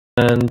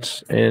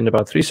And in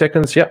about 3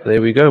 seconds, yeah,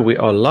 there we go. We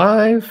are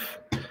live.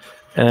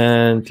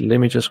 And let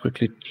me just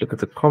quickly look at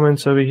the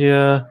comments over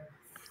here.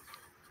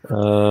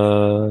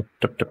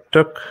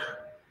 Tuk.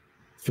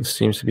 This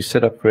seems to be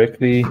set up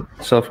correctly.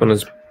 Cell phone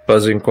is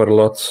buzzing quite a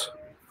lot.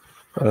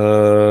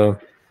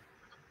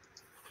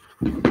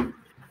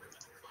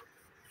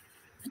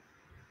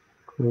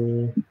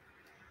 Cool.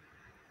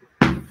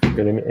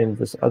 Okay, let me end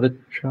this other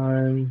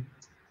chime.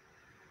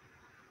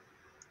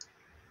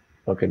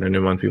 Okay, no,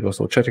 never mind. People are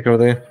still chatting over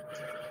there.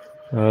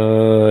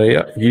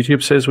 Yeah,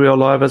 YouTube says we are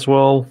live as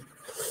well.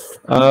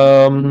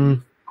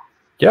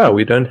 Yeah,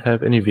 we don't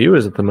have any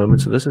viewers at the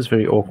moment, so this is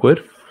very awkward.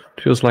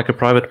 It feels like a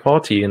private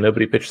party and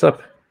nobody pitched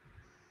up.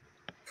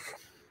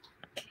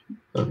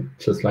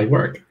 Just like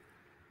work.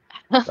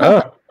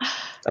 At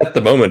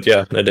the moment,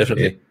 yeah, no,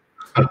 definitely.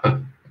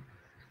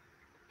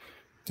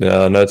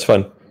 Yeah, no, it's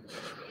fun.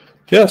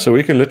 Yeah, so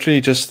we can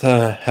literally just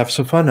have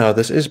some fun now.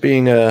 This is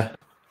being, I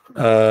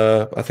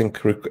know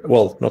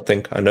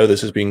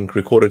this is being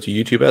recorded to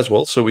YouTube as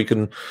well, so we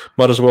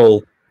might as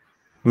well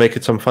make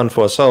it some fun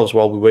for ourselves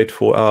while we wait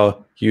for our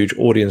huge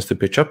audience to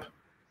pitch up.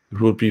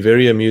 It would be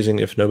very amusing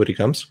if nobody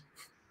comes.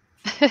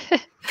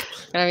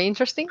 Very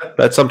interesting.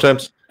 That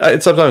sometimes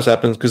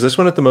happens, because this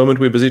one at the moment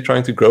we're busy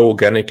trying to grow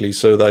organically.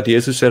 So the idea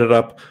is to set it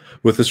up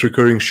with this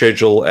recurring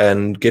schedule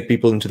and get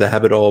people into the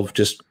habit of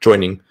just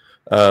joining,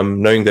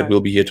 knowing that we'll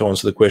be here to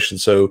answer the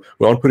questions. So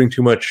we aren't putting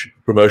too much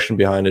promotion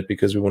behind it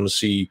because we want to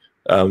see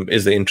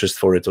is there interest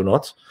for it or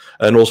not.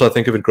 And also I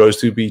think if it grows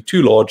to be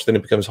too large, then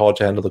it becomes hard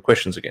to handle the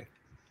questions again.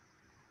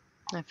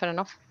 Fair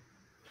enough.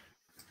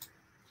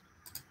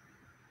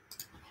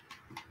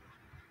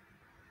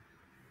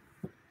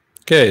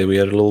 Okay, we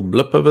had a little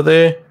blip over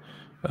there.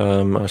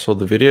 I saw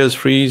the videos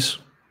freeze.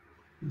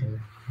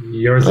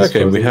 Yours is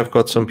okay, we have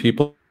got some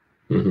people.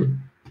 Mm-hmm.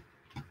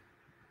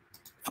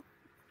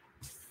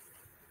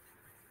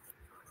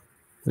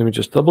 Let me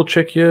just double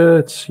check here.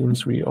 It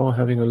seems we are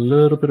having a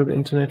little bit of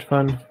internet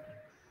fun.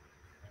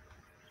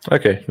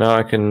 Okay, now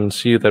I can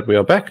see that we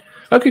are back.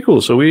 Okay,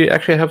 cool. So we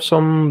actually have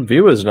some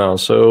viewers now.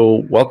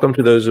 So welcome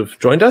to those who've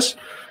joined us.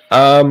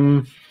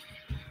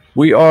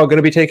 We are going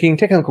to be taking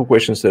technical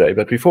questions today,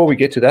 but before we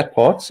get to that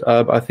part,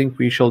 I think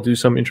we shall do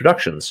some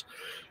introductions.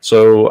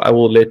 So I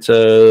will let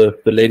the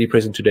lady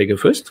present today go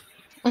first.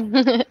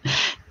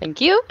 Thank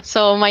you.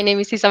 So my name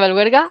is Isabel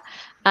Huerga,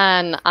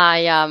 and I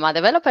am a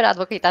developer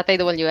advocate at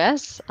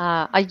AWS.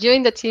 I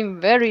joined the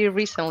team very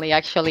recently,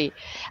 actually.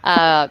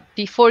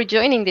 Before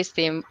joining this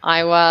team,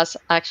 I was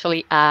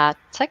actually a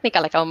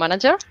technical account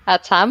manager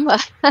at TAM.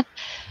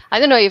 I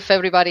don't know if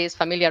everybody is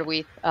familiar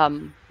with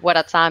what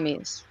a TAM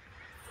is.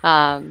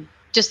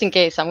 Just in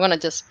case, I'm going to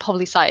just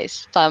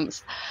publicize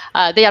TAMs.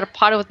 They are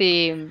part of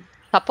the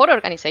support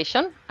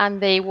organization,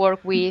 and they work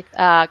with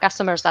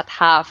customers that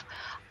have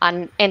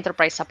an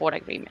enterprise support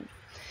agreement.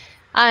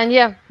 And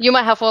yeah, you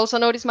might have also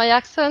noticed my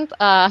accent.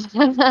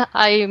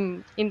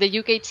 I'm in the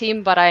UK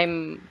team, but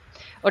I'm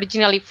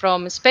originally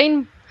from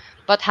Spain,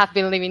 but have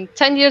been living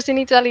 10 years in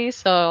Italy,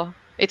 so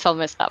it's all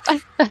messed up.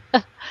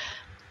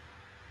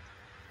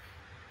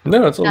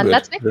 No, it's all good.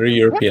 That's very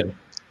European.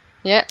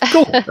 Yeah.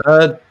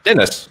 Cool.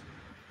 Dennis.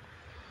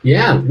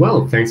 Yeah,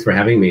 well, thanks for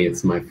having me.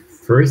 It's my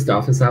first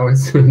office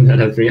hours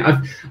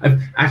that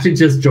I've actually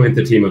just joined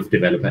the team of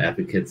developer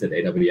advocates at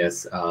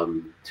AWS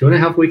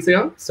 2.5 weeks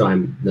ago, so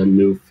I'm the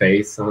new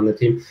face on the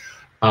team.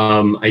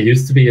 I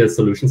used to be a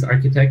solutions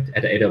architect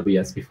at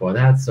AWS before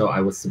that, so I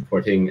was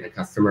supporting a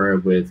customer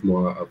with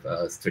more of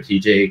a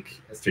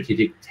strategic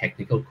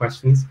technical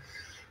questions.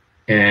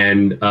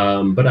 And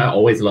but I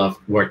always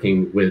loved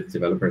working with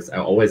developers. I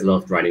always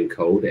loved writing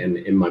code, and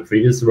in my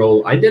previous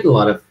role, I did a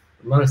lot of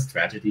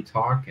strategy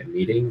talk and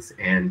meetings.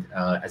 And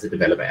as a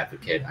developer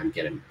advocate, I'm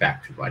getting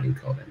back to writing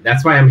code, and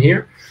that's why I'm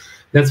here.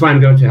 That's why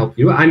I'm going to help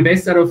you. I'm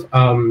based out of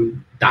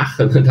DACH,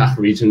 the DACH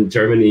region,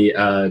 Germany,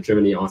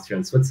 Austria,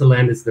 and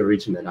Switzerland is the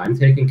region that I'm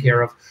taking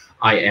care of.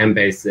 I am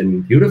based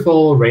in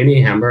beautiful, rainy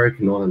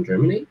Hamburg, northern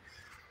Germany,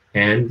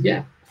 and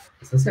yeah,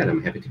 as I said,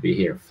 I'm happy to be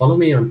here. Follow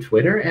me on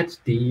Twitter at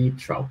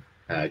dtraup.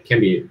 Can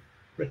be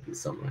written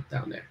somewhere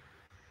down there.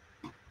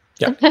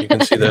 Yeah, you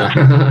can see that.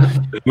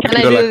 We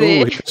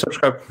can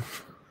subscribe.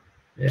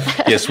 Yeah.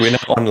 Yes, we're now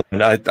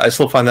online. I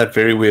still find that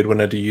very weird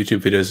when I do YouTube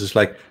videos. It's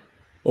like,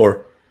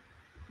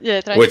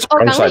 yeah, can we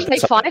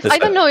take 5? I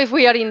don't know if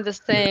we are in the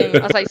same.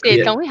 As I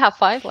said, can we have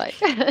 5? Like.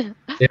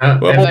 Yeah,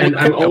 well, and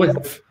I'm always.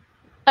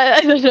 I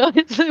don't know.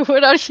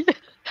 Where are you?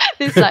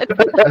 This side.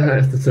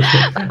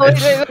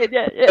 Wait.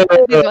 Yeah.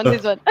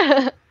 This one.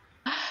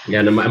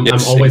 Yeah, no, I'm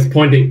always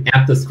pointing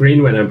at the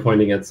screen when I'm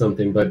pointing at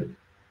something, but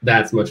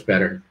that's much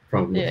better,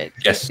 probably. Yeah,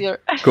 yes.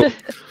 Cool.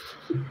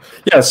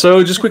 Yeah,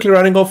 so just quickly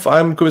rounding off,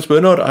 I'm Cobus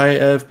Bernard. I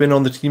have been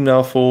on the team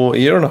now for 1.5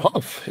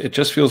 years. It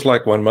just feels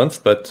like 1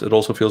 month, but it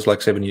also feels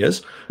like 7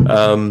 years.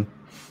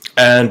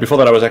 And before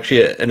that, I was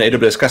actually an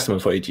AWS customer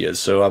for 8 years.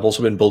 So I've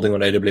also been building on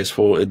AWS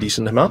for a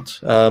decent amount.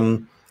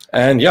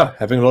 And yeah,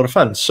 having a lot of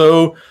fun.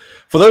 So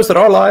For those that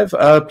are live,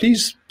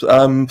 please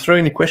throw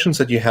any questions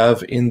that you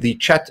have in the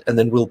chat, and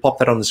then we'll pop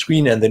that on the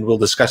screen, and then we'll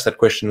discuss that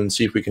question and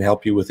see if we can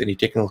help you with any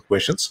technical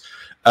questions.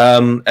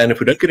 And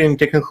if we don't get any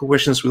technical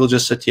questions, we'll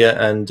just sit here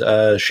and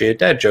share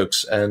dad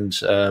jokes and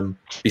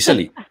be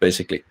silly,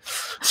 basically.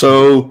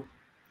 So,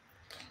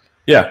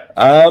 yeah,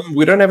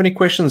 we don't have any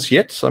questions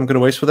yet, so I'm going to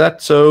wait for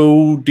that.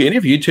 So do any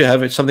of you two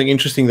have something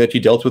interesting that you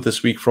dealt with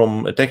this week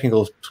from a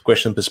technical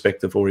question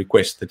perspective or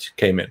request that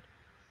came in?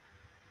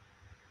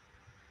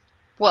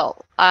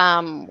 Well,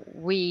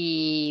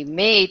 we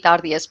made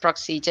RDS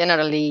proxy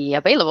generally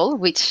available,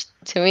 which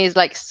to me is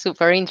like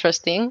super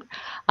interesting.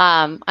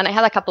 And I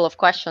had a couple of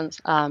questions.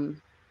 One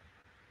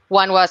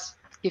was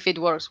if it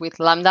works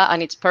with Lambda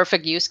and its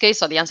perfect use case.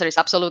 So the answer is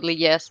absolutely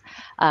yes.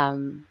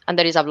 And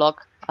there is a blog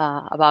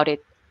about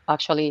it,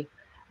 actually,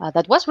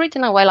 that was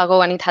written a while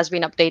ago, and it has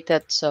been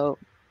updated. So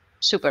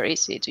super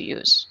easy to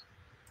use.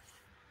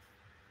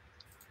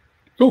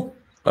 Cool.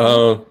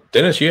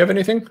 Dennis, you have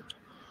anything?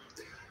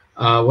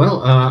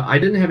 I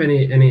didn't have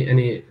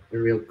any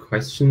real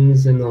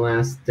questions in the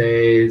last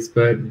days,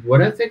 but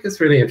what I think is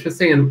really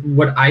interesting, and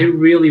what I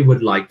really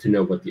would like to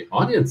know what the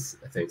audience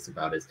thinks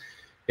about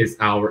is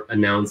our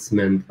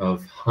announcement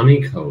of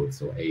Honeycode,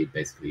 so a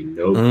basically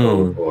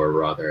no-code or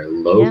rather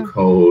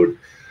low-code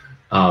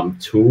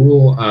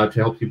tool to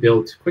help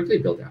you quickly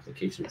build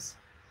applications.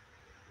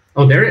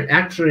 Oh, there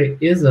actually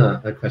is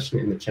a question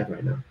in the chat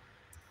right now.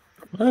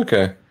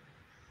 Okay.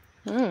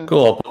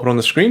 Cool, I'll put it on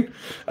the screen.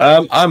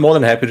 I'm more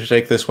than happy to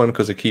take this one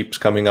because it keeps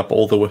coming up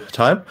all the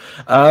time.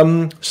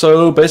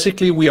 So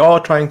basically, we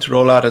are trying to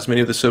roll out as many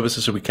of the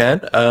services as we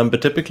can.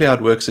 But typically how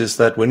it works is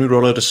that when we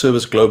roll out a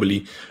service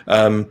globally,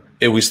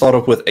 we start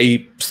off with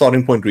a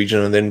starting point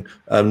region, and then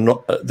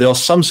there are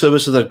some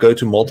services that go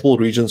to multiple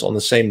regions on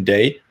the same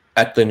day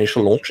at the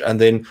initial launch, and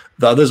then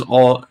the others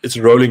it's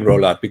a rolling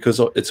rollout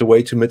because it's a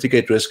way to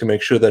mitigate risk and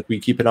make sure that we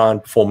keep an eye on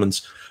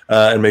performance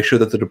and make sure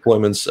that the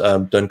deployments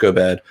don't go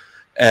bad.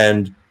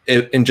 And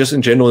just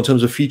in general, in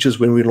terms of features,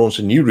 when we launch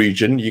a new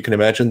region, you can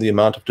imagine the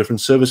amount of different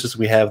services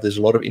we have. There's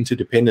a lot of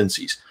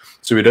interdependencies.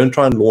 So we don't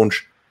try and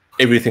launch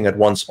everything at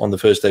once on the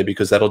first day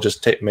because that'll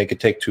just make it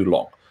take too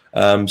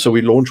long. So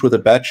we launch with a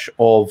batch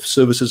of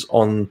services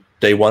on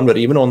day one, but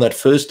even on that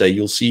first day,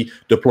 you'll see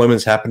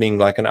deployments happening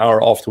like an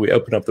hour after we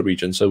open up the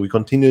region. So we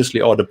continuously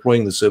are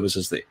deploying the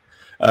services there.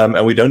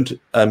 And we don't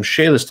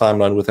share this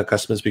timeline with our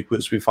customers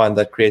because we find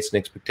that creates an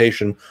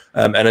expectation.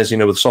 And as you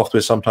know, with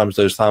software, sometimes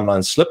those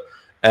timelines slip.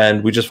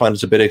 And we just find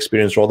it's a better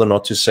experience rather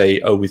not to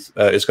say, oh, it's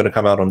going to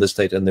come out on this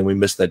date and then we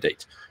miss that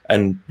date.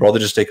 And rather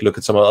just take a look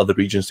at some other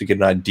regions to get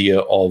an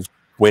idea of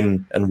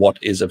when and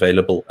what is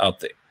available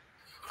out there.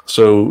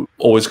 So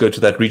always go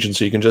to that region.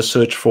 So you can just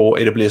search for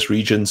AWS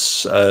regions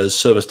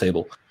service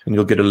table, and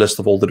you'll get a list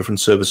of all the different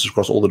services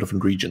across all the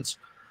different regions.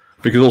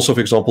 Because also, for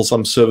example,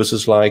 some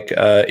services like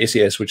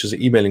SES, which is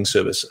an emailing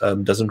service,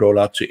 doesn't roll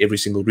out to every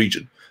single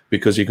region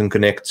because you can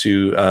connect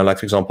to, like,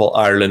 for example,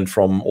 Ireland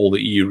from all the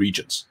EU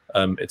regions,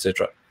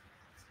 etc.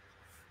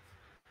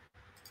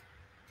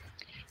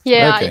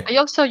 Yeah, okay. I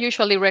also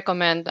usually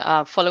recommend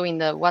following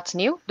the what's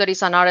new. There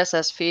is an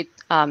RSS feed,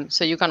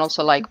 so you can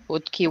also like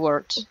put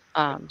keywords,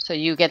 so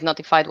you get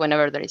notified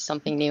whenever there is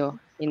something new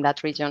in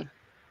that region.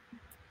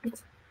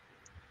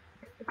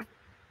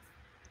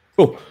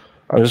 Cool.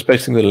 I'm just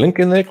pasting the link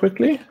in there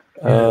quickly.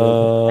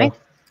 There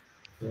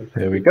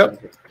we go.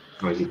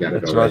 Oh, you got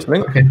it. That's a nice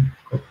link. Okay.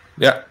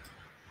 Yeah,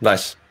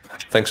 nice.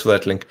 Thanks for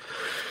that link.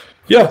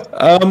 Yeah,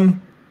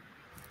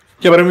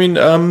 but I mean,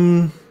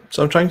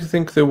 so I'm trying to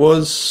think.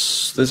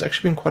 There's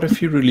actually been quite a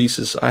few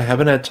releases. I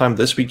haven't had time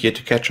this week yet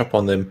to catch up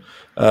on them.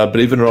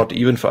 Believe it or not,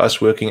 even for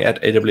us working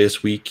at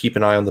AWS, we keep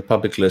an eye on the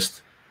public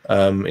list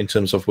in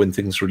terms of when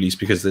things release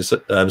because there's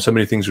so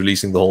many things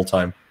releasing the whole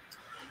time.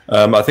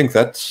 I think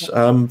that's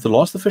the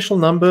last official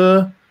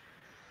number.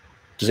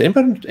 Does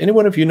any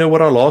one of you know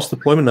what our last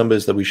deployment number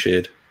is that we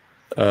shared?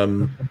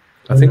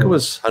 I think it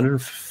was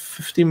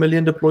 150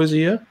 million deploys a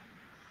year.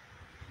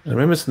 I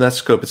remember it's in that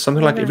scope. It's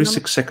something like every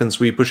 6 seconds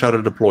we push out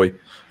a deploy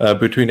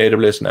between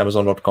AWS and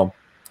Amazon.com.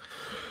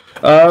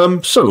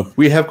 So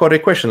we have got a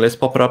question. Let's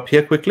pop it up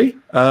here quickly,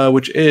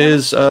 which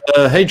is,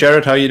 hey,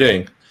 Jared, how are you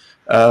doing?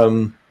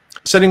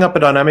 Setting up a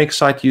dynamic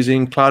site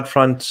using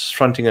CloudFront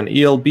fronting an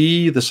ELB.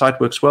 The site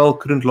works well.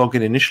 Couldn't log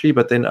in initially,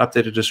 but then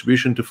updated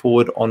distribution to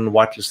forward on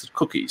whitelisted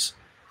cookies.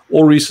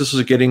 All resources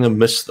are getting a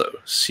miss, though.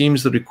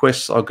 Seems the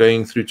requests are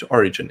going through to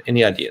Origin.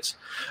 Any ideas?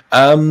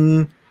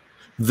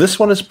 This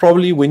one is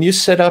probably when you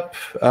set up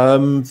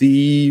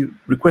the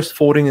request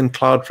forwarding in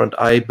CloudFront,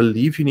 I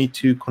believe you need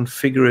to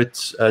configure it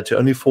to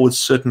only forward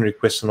certain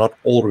requests and not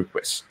all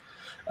requests.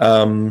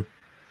 That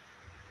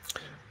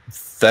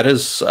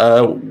is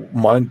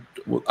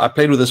I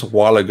played with this a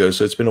while ago,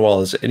 so it's been a while.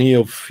 Has any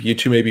of you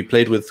two maybe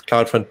played with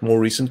CloudFront more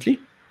recently?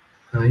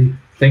 I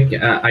think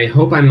I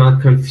hope I'm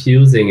not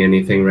confusing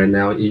anything right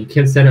now. You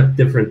can set up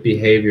different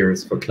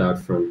behaviors for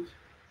CloudFront,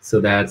 so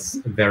that's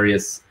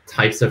various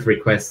types of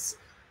requests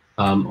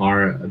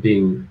are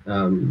being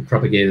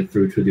propagated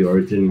through to the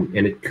origin,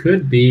 and it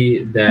could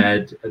be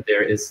that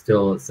there is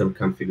still some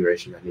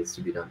configuration that needs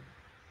to be done.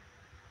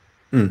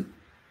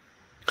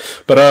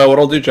 But what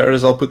I'll do, Jared,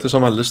 is I'll put this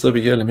on my list over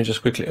here. Let me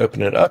just quickly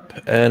open it up,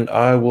 and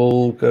I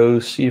will go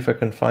see if I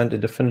can find a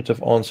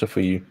definitive answer for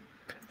you,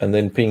 and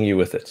then ping you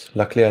with it.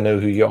 Luckily, I know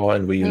who you are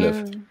and where you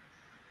live.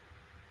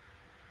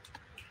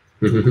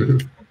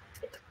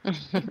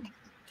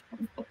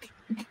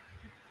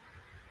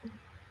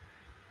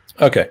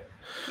 Okay.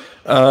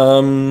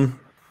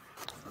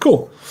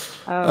 Cool.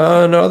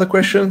 No other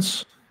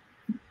questions?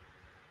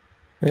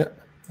 Yeah,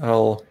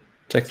 I'll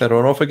take that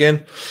one off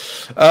again.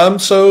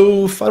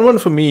 So fun one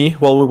for me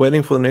while we're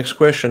waiting for the next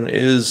question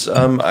is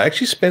I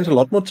actually spent a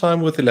lot more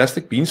time with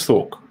Elastic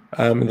Beanstalk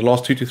in the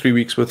last 2 to 3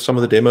 weeks with some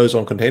of the demos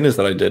on containers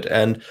that I did.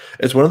 And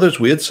it's one of those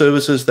weird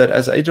services that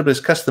as an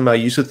AWS customer, I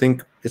used to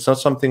think it's not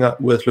something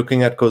worth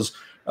looking at because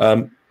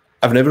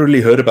I've never really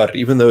heard about it,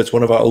 even though it's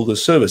one of our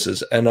oldest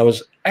services. And I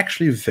was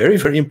actually very,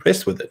 very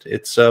impressed with it.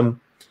 It's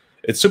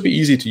super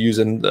easy to use,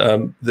 and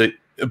the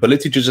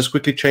ability to just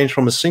quickly change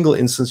from a single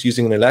instance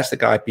using an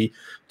Elastic IP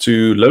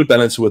to load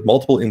balancer with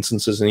multiple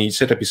instances, and you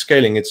set up your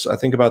scaling. It's, I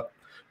think, about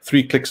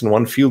 3 clicks in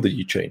one field that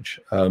you change.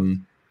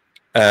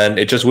 And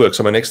it just works.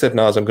 So my next step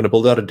now is I'm going to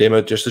build out a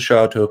demo just to show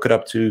how to hook it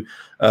up to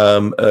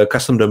a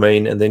custom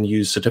domain and then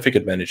use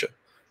Certificate Manager.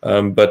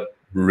 But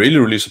really,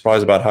 really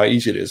surprised about how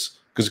easy it is,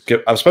 because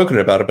I've spoken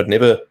about it, but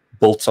never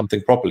built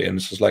something properly. And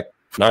it's just like,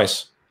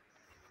 nice.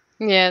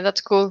 Yeah,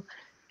 that's cool.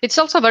 It's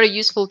also very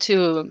useful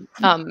to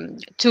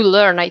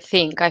learn, I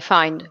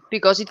find,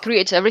 because it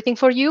creates everything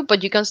for you,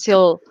 but you can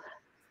still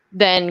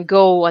then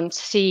go and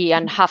see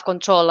and have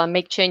control and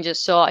make changes.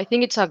 So I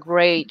think it's a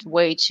great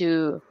way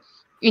to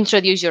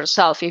introduce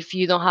yourself if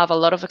you don't have a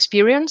lot of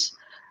experience.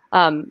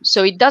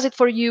 So it does it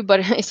for you,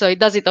 but so it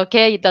does it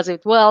okay, it does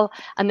it well,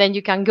 and then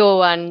you can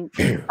go and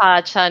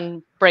patch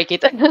and break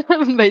it,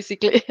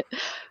 basically.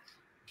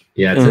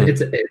 Yeah,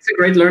 it's a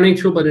great learning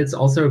tool, but it's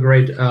also a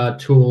great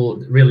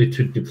tool really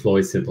to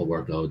deploy simple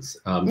workloads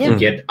to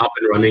get up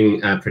and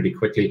running pretty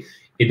quickly.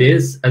 It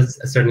is,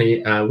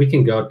 certainly, we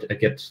can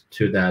get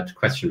to that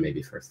question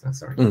maybe first.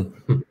 Sorry.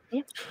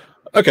 Yeah.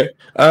 Okay.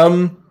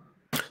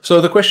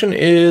 So the question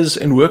is,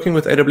 in working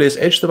with AWS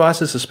Edge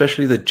devices,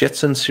 especially the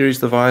Jetson series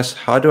device,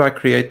 how do I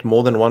create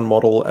more than one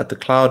model at the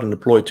cloud and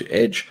deploy it to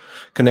Edge,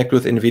 connect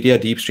with NVIDIA,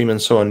 DeepStream,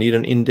 and so on? Need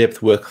an in-depth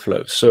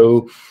workflow.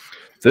 So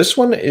this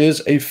one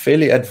is a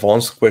fairly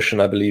advanced question,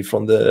 I believe,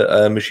 from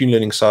the machine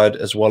learning side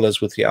as well as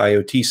with the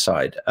IoT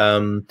side.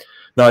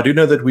 Now, I do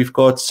know that we've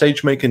got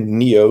SageMaker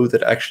Neo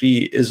that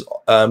actually is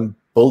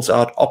builds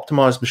out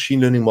optimized machine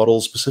learning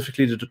models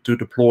specifically to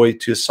deploy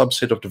to a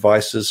subset of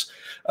devices.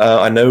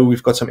 I know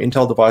we've got some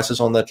Intel devices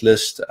on that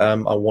list. I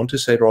want to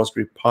say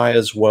Raspberry Pi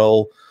as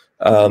well.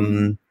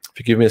 If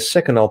you give me a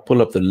second, I'll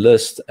pull up the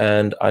list,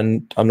 and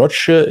I'm not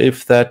sure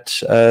if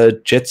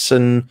that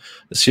Jetson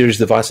series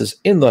device is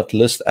in that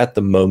list at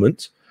the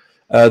moment.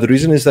 The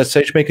reason is that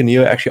SageMaker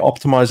Neo actually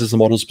optimizes the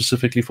model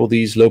specifically for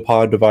these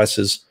low-power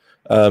devices,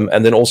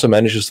 and then also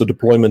manages the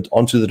deployment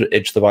onto the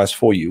edge device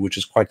for you, which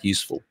is quite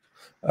useful.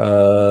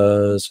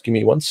 Give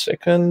me 1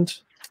 second.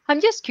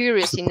 I'm just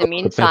curious in the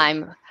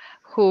meantime,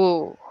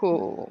 who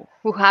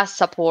has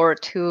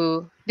support,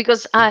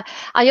 because I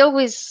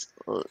always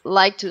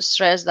like to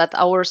stress that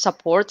our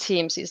support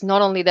teams is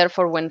not only there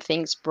for when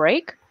things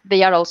break,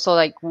 they are also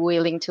like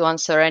willing to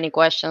answer any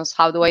questions.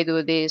 How do I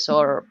do this?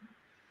 Or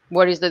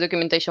what is the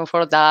documentation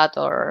for that?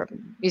 Or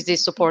is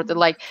this supported?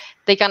 Like,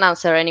 they can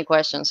answer any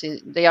questions.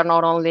 They are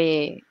not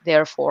only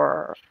there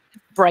for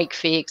break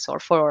fix or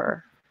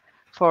for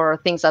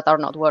things that are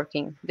not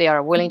working. They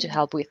are willing to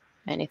help with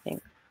anything.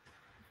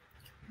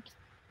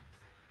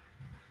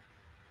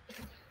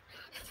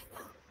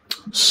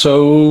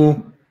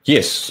 So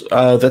yes,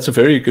 that's a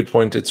very good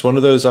point. It's one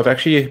of those. I've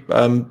actually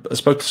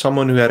spoke to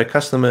someone who had a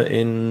customer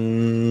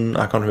in,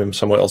 I can't remember,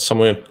 somewhere else,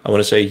 somewhere, I want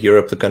to say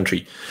Europe, the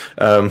country,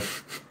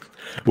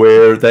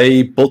 where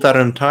they built out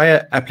an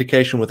entire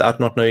application without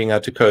not knowing how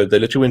to code. They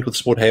literally went with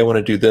support, hey, I want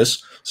to do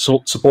this.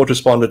 So support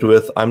responded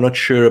with, I'm not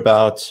sure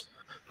about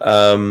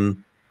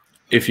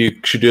if you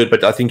should do it,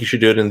 but I think you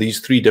should do it in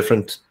these 3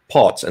 different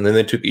parts. And then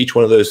they took each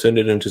one of those, turned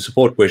it into a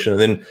support question, and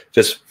then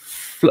just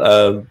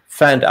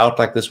fanned out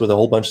like this with a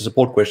whole bunch of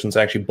support questions,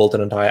 actually built an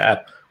entire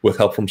app with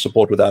help from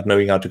support without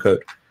knowing how to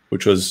code,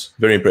 which was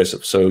very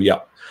impressive. So yeah.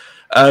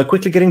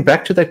 Quickly getting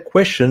back to that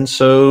question.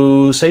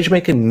 So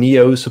SageMaker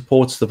Neo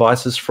supports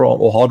devices from,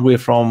 or hardware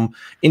from,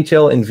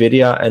 Intel,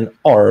 NVIDIA, and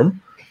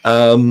ARM.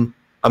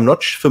 I'm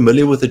not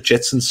familiar with the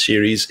Jetson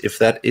series, if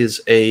that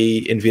is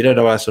a NVIDIA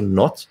device or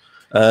not.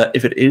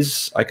 If it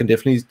is, I can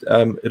definitely,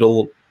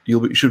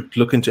 you should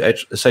look into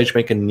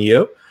SageMaker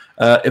Neo.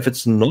 If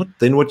it's not,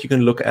 then what you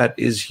can look at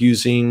is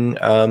using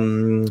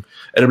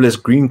AWS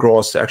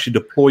Greengrass to actually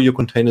deploy your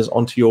containers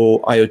onto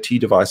your IoT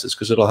devices,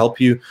 because it'll help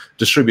you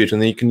distribute,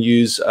 and then you can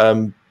use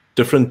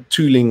different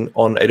tooling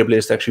on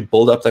AWS to actually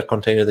build up that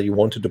container that you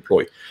want to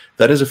deploy.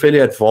 That is a fairly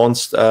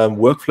advanced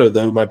workflow,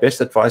 though. My best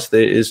advice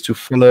there is to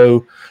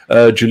follow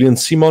Julian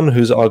Simon,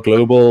 who's our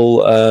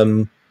global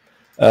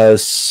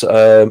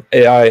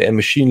AI and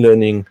machine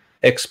learning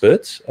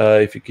expert.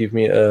 If you give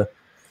me a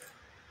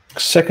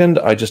second,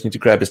 I just need to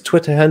grab his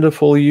Twitter handle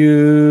for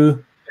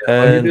you.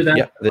 While you do And that,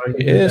 yeah, there while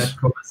he you do is. that,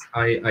 Cobus,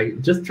 I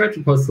just tried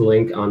to post a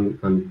link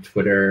on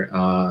Twitter.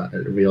 I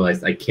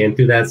realized I can't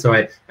do that, so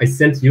I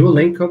sent you a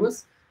link,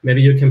 Cobus.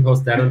 Maybe you can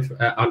post that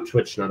on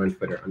Twitch, not on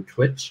Twitter, on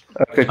Twitch.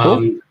 Okay, cool.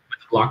 With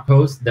a blog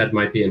post that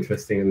might be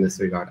interesting in this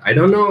regard. I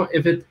don't know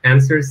if it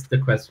answers the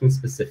question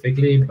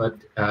specifically, but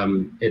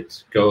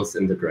it goes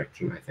in the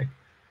direction, I think.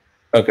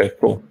 Okay,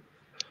 cool.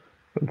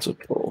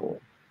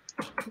 Principle.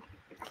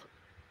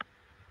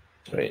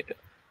 Sorry.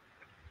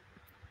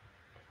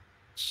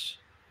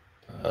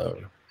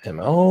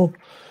 ML.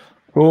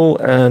 Cool,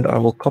 and I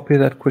will copy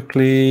that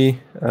quickly.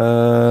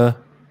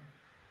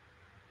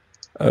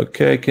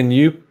 Okay, can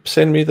you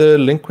send me the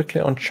link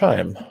quickly on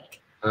Chime?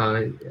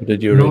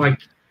 Did you? No, I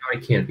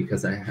can't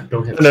because I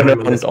don't have No, Chime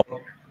on this.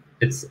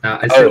 It's.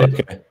 I sent it.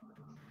 Okay.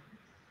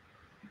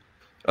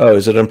 Oh,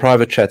 is it in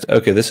private chat?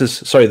 Okay, this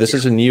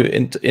is a new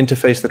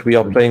interface that we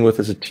are playing with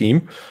as a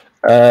team,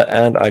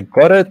 and I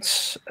got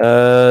it.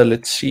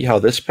 Let's see how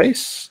this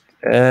pastes,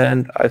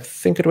 and I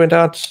think it went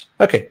out.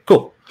 Okay,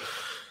 cool.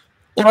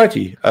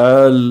 Alrighty,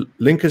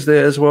 link is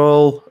there as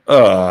well.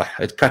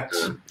 It cut.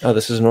 Oh,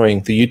 this is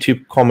annoying. The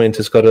YouTube comment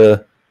has got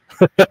a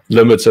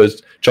limit, so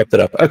it's chopped it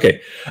up. Okay,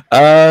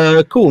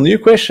 cool. New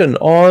question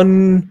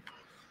on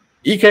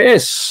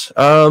EKS.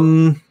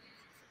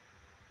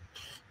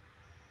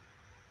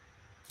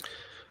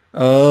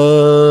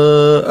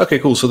 Okay,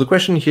 cool. So the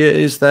question here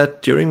is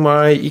that during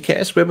my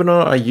EKS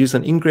webinar, I used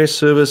an ingress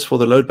service for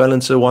the load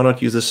balancer. Why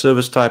not use a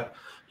service type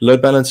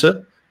load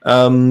balancer?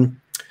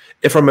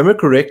 If I remember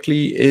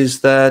correctly,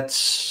 is that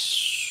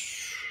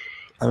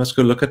I must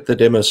go look at the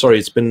demo. Sorry,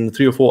 it's been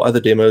 3 or 4 other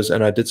demos,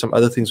 and I did some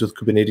other things with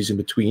Kubernetes in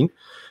between.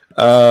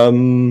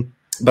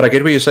 But I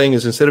get what you're saying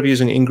is instead of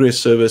using ingress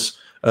service,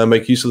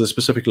 make use of the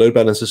specific load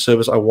balancer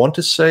service. I want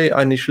to say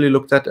I initially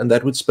looked at, and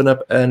that would spin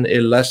up an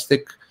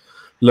Elastic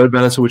load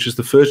balancer, which is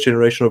the first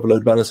generation of a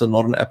load balancer,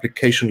 not an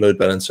application load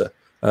balancer.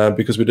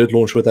 Because we did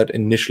launch with that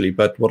initially.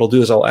 But what I'll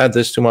do is I'll add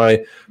this to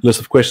my list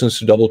of questions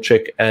to double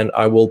check, and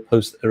I will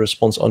post a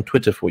response on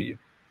Twitter for you.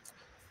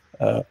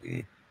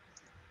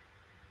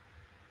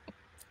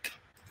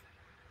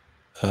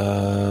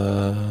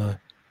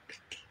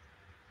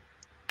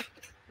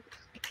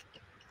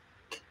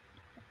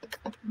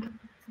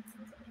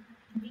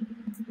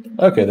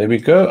 Okay, there we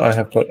go. I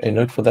have got a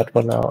note for that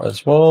one now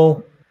as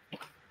well.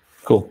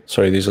 Cool.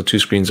 Sorry, these are 2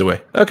 screens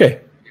away.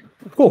 Okay,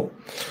 cool.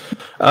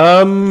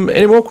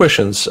 Any more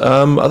questions?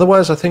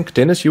 Otherwise, I think,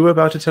 Dennis, you were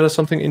about to tell us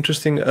something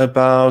interesting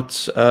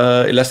about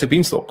Elastic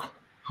Beanstalk.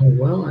 Oh,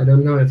 well, I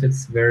don't know if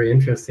it's very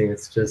interesting.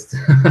 It's just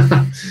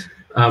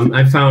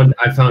I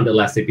found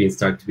Elastic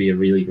Beanstalk to be a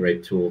really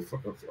great tool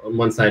for, on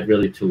one side,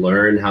 really to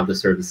learn how the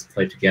services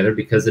play together,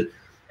 because it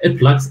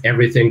plugs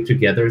everything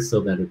together so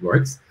that it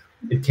works.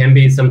 It can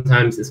be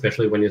sometimes,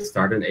 especially when you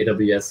start on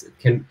AWS, it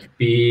can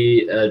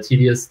be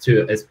tedious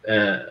to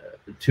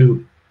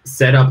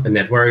set up a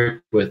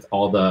network with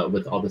all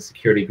the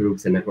security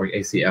groups and network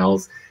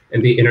ACLs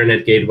and the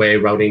internet gateway,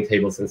 routing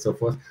tables, and so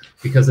forth,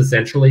 because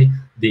essentially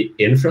the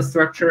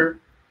infrastructure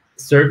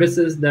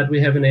services that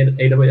we have in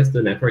AWS,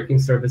 the networking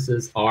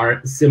services,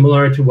 are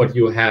similar to what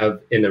you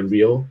have in a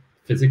real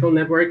physical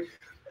network.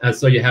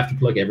 So you have to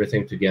plug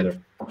everything together.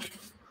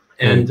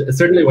 And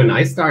certainly when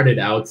I started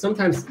out,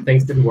 sometimes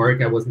things didn't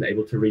work. I wasn't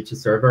able to reach a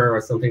server, or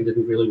something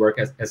didn't really work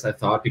as I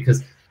thought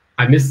because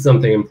I missed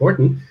something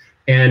important.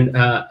 And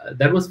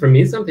that was, for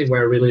me, something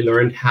where I really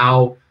learned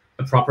how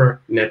a proper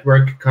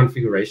network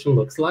configuration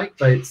looks like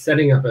by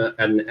setting up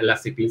an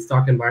Elastic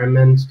Beanstalk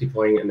environment,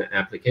 deploying an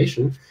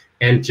application,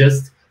 and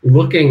just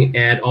looking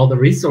at all the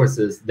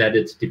resources that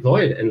it's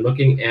deployed and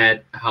looking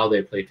at how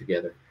they play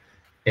together.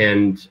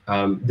 And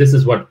this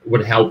is what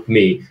would help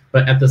me.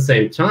 But at the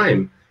same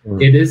time,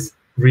 it is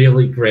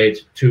really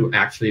great to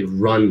actually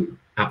run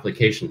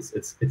applications.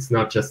 It's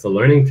not just a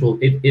learning tool.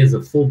 It is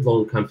a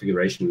full-blown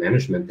configuration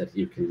management that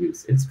you can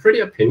use. It's pretty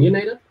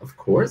opinionated, of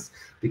course,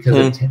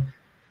 because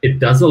it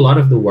does a lot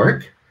of the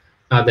work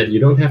that you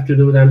don't have to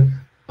do then.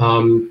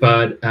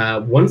 But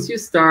once you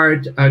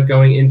start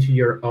going into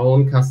your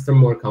own custom,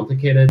 more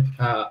complicated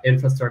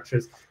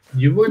infrastructures,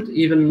 you would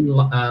even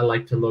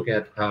like to look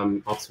at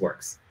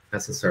OpsWorks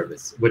as a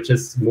service, which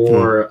is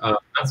more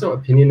not so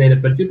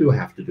opinionated, but you do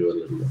have to do a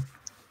little more.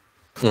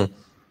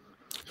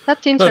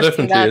 That's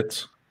interesting. No,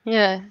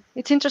 yeah,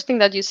 it's interesting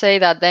that you say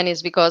that,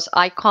 Dennis, because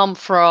I come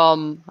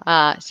from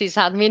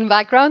sysadmin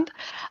background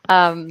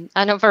and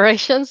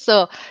operations.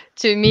 So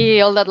to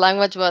me, all that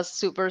language was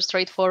super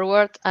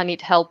straightforward, and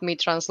it helped me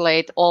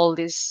translate all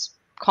these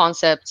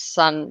concepts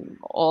and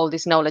all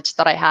this knowledge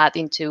that I had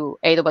into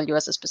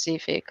AWS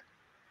specific.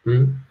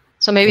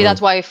 So maybe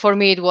that's why for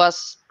me it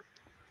was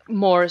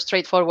more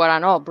straightforward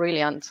and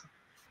brilliant.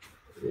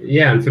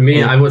 Yeah, and for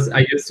me, I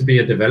used to be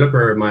a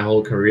developer my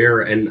whole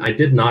career, and I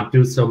did not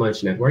do so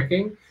much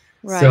networking.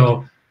 Right.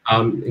 So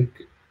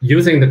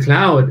using the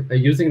cloud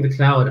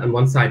on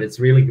one side, it's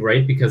really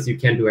great because you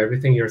can do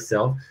everything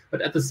yourself.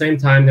 But at the same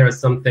time, there are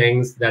some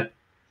things that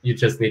you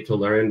just need to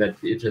learn, that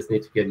you just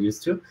need to get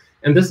used to.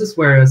 And this is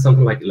where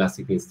something like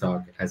Elastic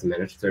Beanstalk as a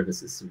managed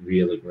service is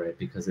really great,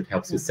 because it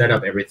helps you set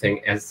up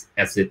everything as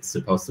it's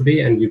supposed to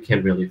be, and you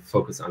can really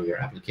focus on your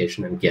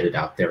application and get it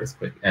out there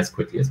as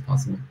quickly as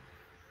possible.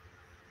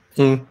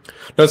 No,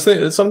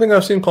 it's something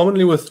I've seen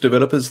commonly with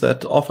developers,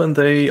 that often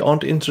they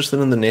aren't interested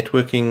in the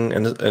networking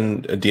and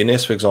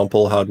DNS, for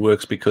example, how it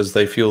works, because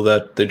they feel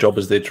that their job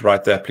is there to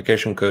write the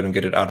application code and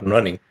get it out and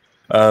running.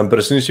 But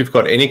as soon as you've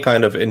got any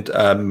kind of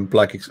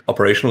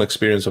operational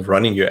experience of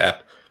running your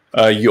app,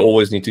 you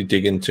always need to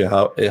dig into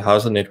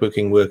how's the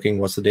networking working,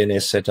 what's the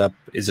DNS setup,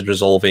 is it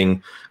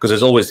resolving? Because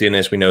there's always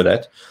DNS, we know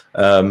that,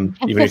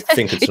 even if you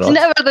think it's not. It's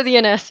never the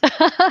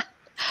DNS.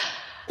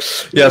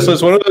 Yeah, so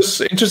it's one of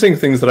those interesting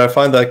things that I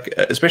find, like,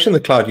 especially in the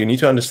cloud, you need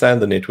to understand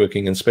the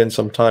networking and spend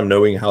some time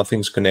knowing how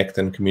things connect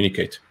and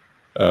communicate.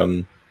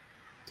 And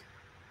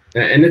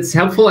it's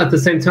helpful at the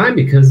same time,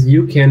 because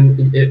you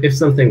can, if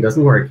something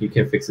doesn't work, you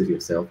can fix it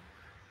yourself.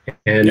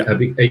 And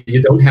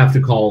you don't have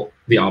to call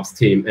the ops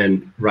team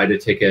and write a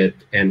ticket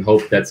and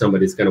hope that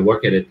somebody's going to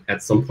work at it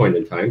at some point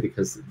in time,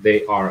 because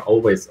they are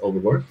always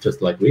overworked,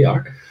 just like we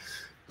are.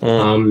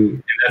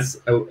 And that's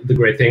the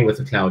great thing with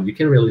the cloud. You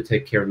can really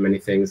take care of many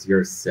things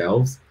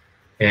yourselves.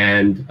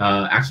 And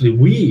actually,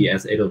 we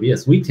as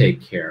AWS, we take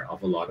care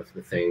of a lot of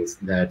the things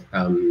that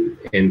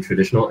in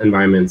traditional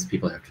environments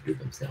people have to do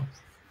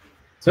themselves.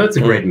 So it's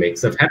a great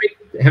mix of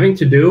having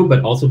to do,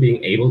 but also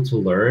being able to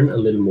learn a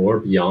little more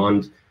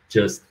beyond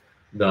just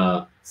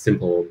the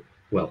simple,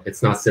 well,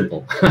 it's not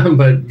simple,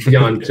 but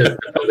beyond just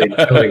building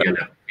an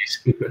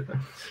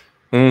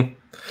application.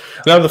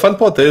 Now, the fun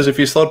part there is if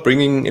you start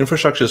bringing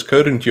infrastructure as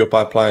code into your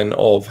pipeline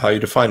of how you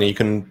define it, you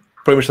can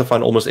pretty much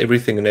define almost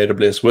everything in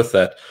AWS with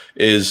that.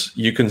 Is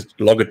you can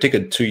log a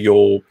ticket to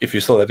your, if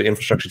you still have the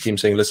infrastructure team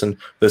saying, listen,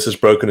 this is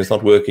broken, it's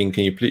not working,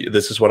 can you please,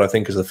 this is what I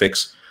think is the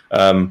fix,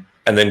 and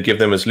then give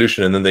them a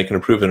solution, and then they can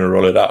approve it and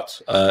roll it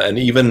out. And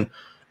even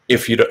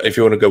if you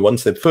want to go one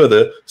step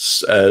further,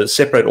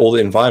 separate all the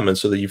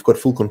environments so that you've got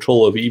full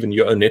control over even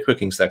your own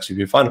networking stacks. If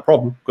you find a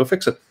problem, go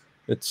fix it.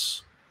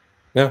 It's,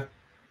 yeah.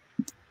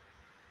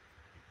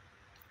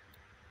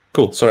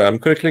 Cool. Sorry, I'm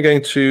quickly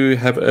going to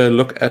have a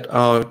look at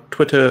our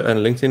Twitter and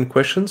LinkedIn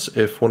questions.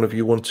 If one of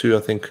you want to, I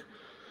think,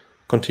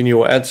 continue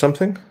or add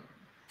something.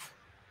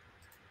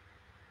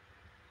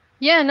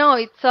 Yeah, no,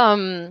 it's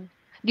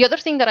the other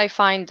thing that I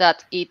find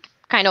that it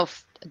kind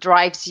of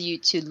drives you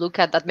to look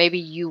at that maybe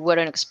you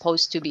weren't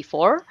exposed to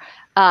before.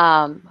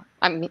 I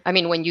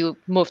mean, when you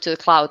move to the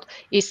cloud,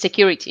 is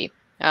security.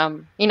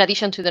 In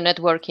addition to the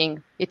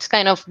networking, it's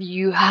kind of,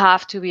 you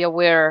have to be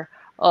aware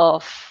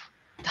of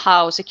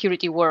how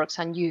security works,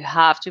 and you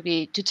have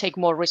to take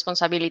more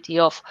responsibility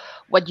of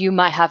what you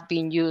might have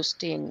been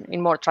used in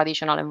more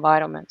traditional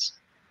environments,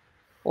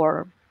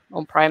 or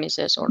on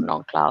premises or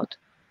non-cloud.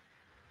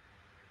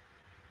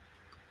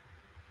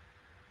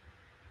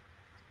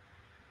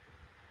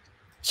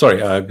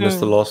 Sorry, I missed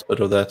the last bit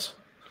of that.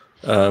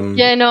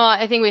 Yeah, no,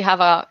 I think we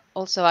have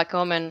also a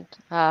comment.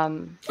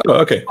 Oh,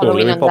 okay, cool.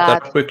 Let me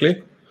pop that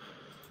quickly.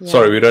 Yeah.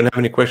 Sorry, we don't have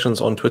any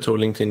questions on Twitter or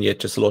LinkedIn yet,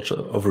 just a lot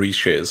of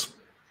reshares.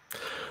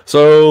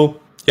 So,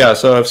 yeah,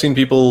 so I've seen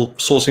people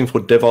sourcing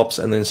for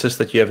DevOps and they insist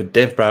that you have a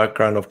dev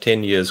background of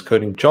 10 years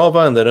coding Java,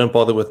 and they don't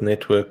bother with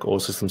network or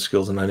system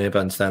skills, and I never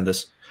understand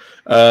this.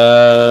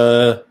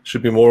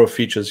 Should be more of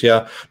features,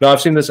 yeah. No,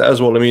 I've seen this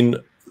as well. I mean,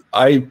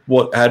 I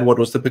had what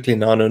was typically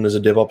now known as a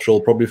DevOps role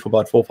probably for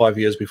about 4 or 5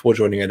 years before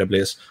joining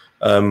AWS,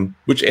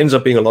 which ends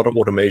up being a lot of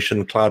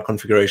automation, cloud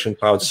configuration,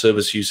 cloud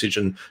service usage,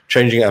 and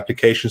changing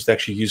applications to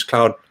actually use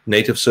cloud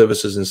native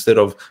services instead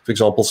of, for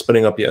example,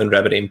 spinning up your own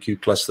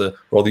RabbitMQ cluster,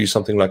 rather use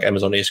something like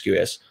Amazon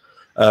SQS.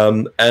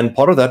 And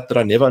part of that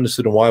I never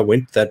understood and why I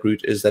went that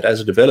route is that as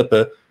a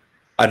developer,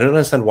 I don't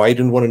understand why you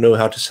didn't want to know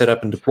how to set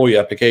up and deploy your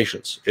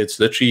applications.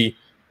 It's literally,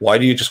 why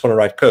do you just want to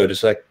write code?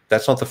 It's like,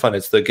 that's not the fun.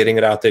 It's the getting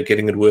it out there,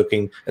 getting it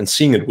working, and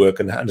seeing it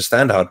work and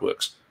understand how it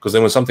works. Because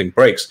then when something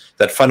breaks,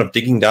 that fun of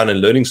digging down and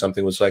learning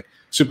something was like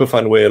super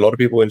fun, where a lot of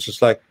people were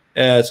just like,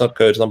 it's not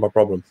code, it's not my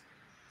problem.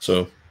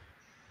 So,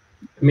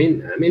 I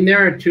mean,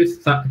 there are two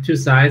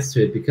sides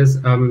to it, because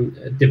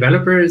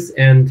developers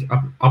and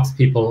ops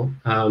people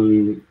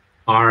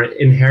are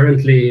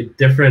inherently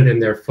different in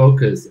their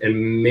focus,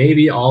 and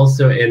maybe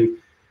also in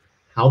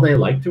how they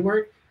like to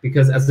work.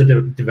 Because as a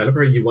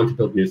developer, you want to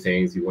build new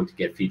things, you want to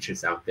get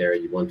features out there,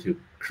 you want to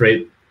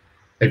create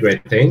a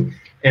great thing.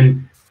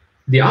 And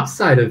the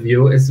upside of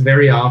you is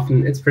very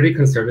often, it's pretty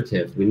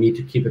conservative. We need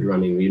to keep it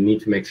running. We need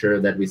to make sure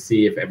that we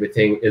see if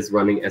everything is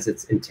running as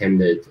it's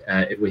intended,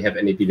 if we have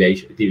any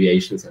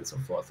deviations and so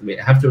forth. We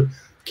have to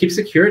keep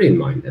security in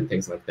mind and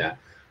things like that.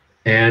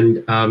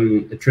 And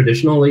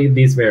traditionally,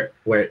 these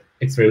were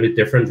extremely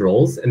different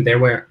roles, and they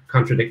were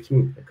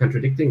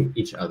contradicting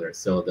each other.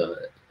 So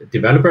the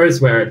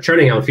developers were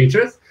churning out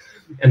features,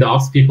 and the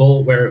ops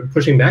people were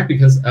pushing back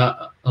because,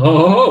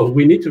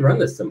 we need to run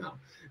this somehow.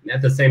 And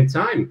at the same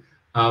time,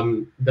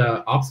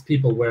 the ops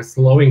people were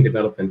slowing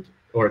development,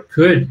 or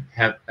could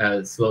have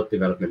slowed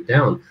development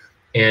down.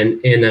 And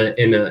in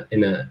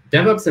a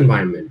DevOps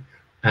environment,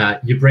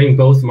 you bring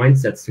both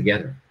mindsets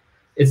together.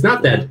 It's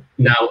not that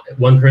now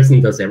one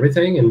person does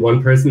everything and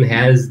one person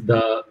has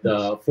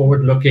the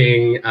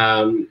forward-looking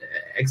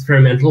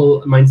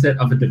experimental mindset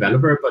of a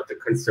developer, but the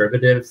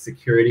conservative,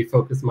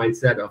 security-focused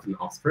mindset of an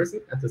ops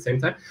person at the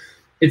same time.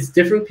 It's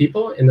different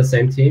people in the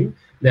same team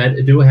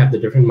that do have the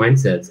different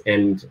mindsets,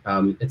 and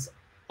it's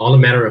all a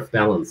matter of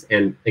balance.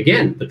 And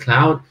again, the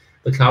cloud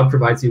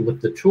provides you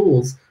with the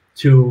tools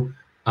to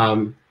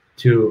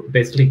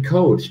basically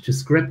code, to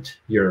script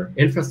your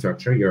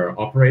infrastructure, your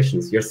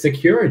operations, your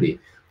security.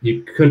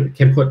 You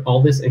can put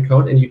all this in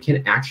code, and you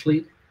can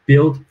actually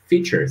build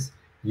features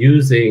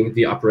using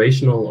the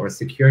operational or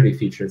security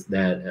features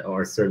that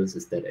or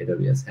services that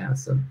AWS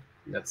has. So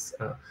that's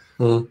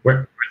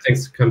where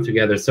things come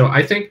together. So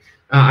I think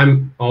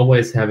I'm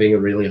always having a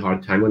really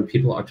hard time when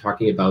people are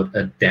talking about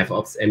a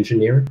DevOps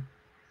engineer.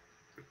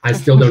 I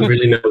still don't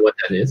really know what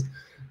that is.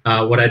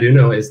 What I do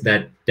know is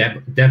that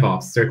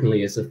DevOps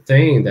certainly is a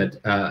thing that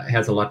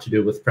has a lot to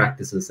do with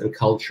practices and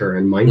culture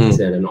and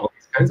mindset and all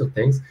these kinds of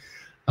things.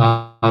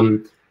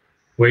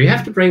 Where you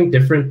have to bring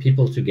different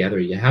people together.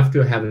 You have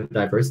to have a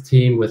diverse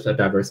team with a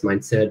diverse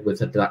mindset,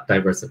 with a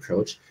diverse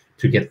approach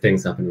to get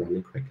things up and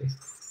running quickly.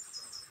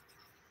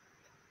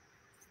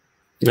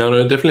 No,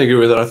 I definitely agree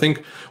with that. I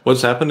think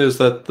what's happened is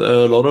that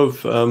a lot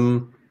of,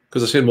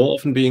 because I see it more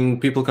often being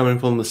people coming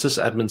from the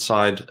sysadmin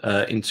side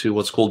into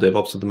what's called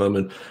DevOps at the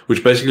moment,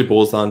 which basically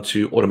boils down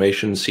to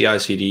automation,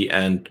 CI/CD,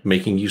 and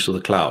making use of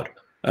the cloud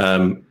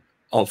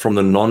from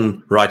the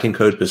non-writing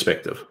code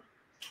perspective.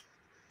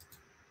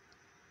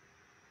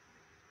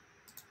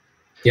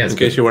 Yes. In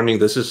case you're wondering,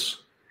 this is,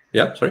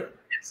 yeah, sorry?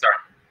 Sorry.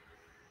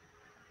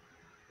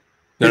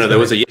 No, there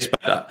was a yes,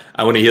 but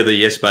I want to hear the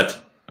yes,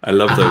 but I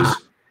love those.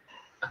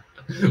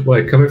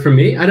 What, coming from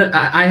me?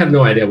 I have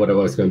no idea what I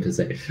was going to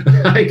say.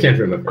 I can't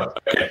remember.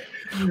 Okay.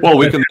 Well,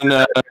 we can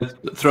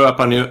throw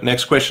up our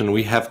next question.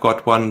 We have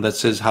got one that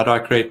says, how do I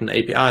create an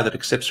API that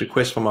accepts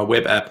requests from my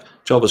web app,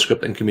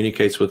 JavaScript, and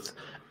communicates with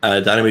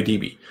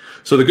DynamoDB?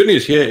 So the good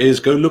news here is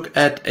go look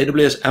at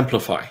AWS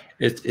Amplify.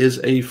 It is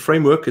a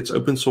framework, it's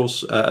open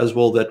source as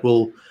well, that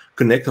will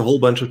connect a whole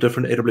bunch of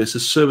different AWS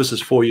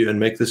services for you and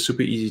make this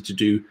super easy to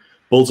do.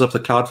 Builds up the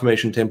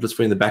CloudFormation templates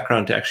for you in the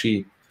background to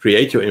actually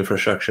create your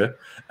infrastructure.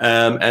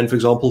 And for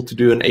example, to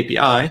do an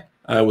API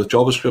with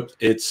JavaScript,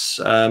 it's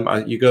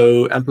you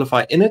go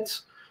Amplify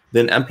init,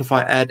 then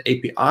Amplify add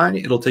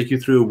API. It'll take you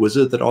through a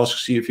wizard that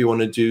asks you if you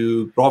want to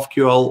do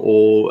GraphQL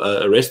or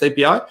a REST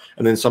API,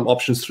 and then some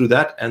options through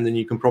that. And then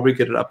you can probably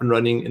get it up and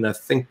running in, I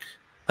think,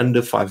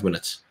 under 5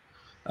 minutes.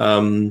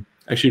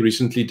 Actually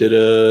recently-ish did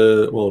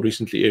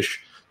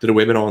a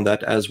webinar on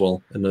that as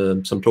well,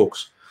 and some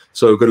talks.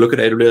 So go look at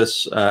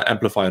AWS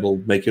Amplify.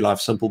 It'll make your life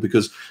simple,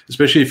 because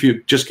especially if you're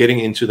just getting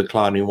into the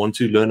cloud and you want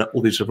to learn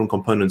all these different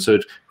components. So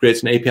it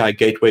creates an API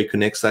gateway,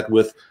 connects that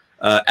with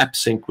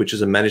AppSync, which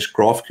is a managed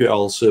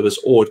GraphQL service,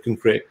 or it can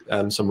create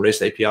some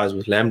REST APIs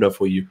with Lambda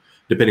for you,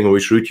 depending on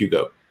which route you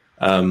go.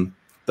 The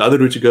other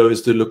route to go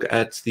is to look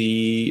at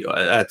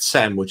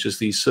SAM, which is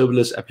the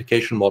serverless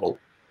application model,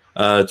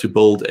 to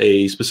build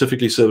a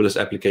specifically serverless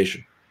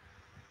application.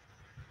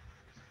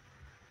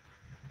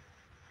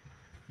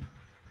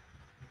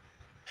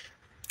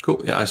 Cool.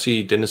 Yeah, I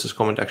see Dennis's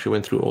comment actually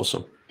went through.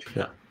 Awesome.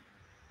 Yeah.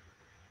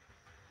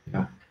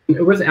 Yeah.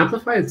 With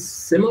Amplify, it's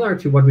similar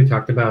to what we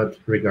talked about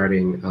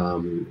regarding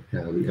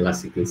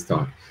Elastic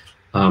Beanstalk.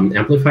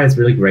 Amplify is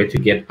really great to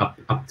get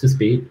up to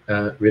speed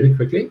really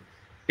quickly.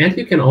 And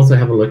you can also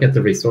have a look at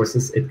the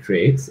resources it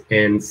creates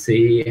and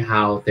see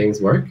how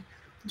things work,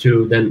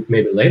 to then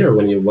maybe later,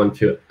 when you want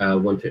to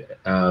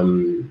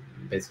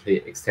basically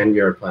extend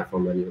your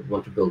platform, when you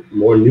want to build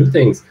more new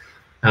things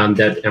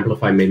that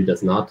Amplify maybe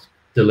does not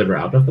deliver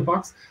out of the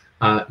box,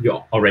 you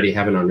already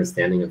have an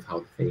understanding of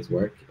how things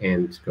work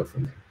and go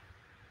from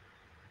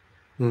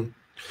there.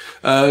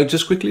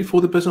 Just quickly,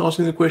 for the person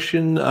asking the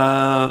question,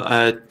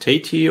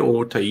 Tahiti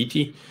or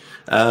Tahiti,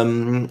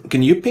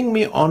 can you ping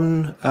me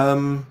on,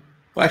 well,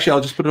 actually,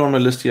 I'll just put it on my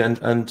list here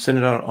and send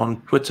it out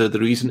on Twitter. The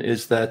reason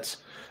is that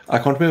I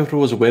can't remember if it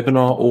was a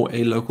webinar or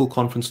a local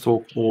conference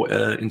talk or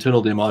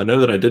internal demo. I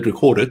know that I did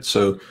record it,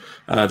 so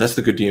that's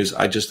the good news.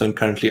 I just don't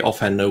currently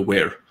offhand know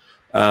where.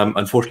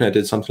 Unfortunately, I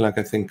did something like,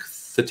 I think,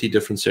 30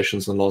 different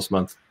sessions in the last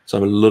month, so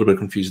I'm a little bit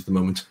confused at the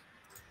moment.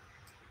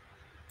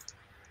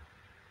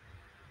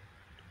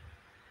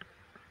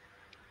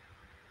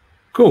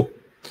 Cool.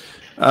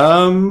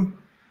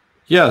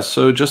 Yeah,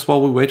 so just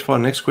while we wait for our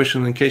next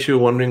question, in case you're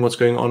wondering what's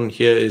going on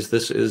here,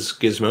 this is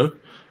Gizmo.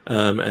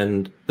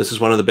 And this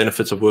is one of the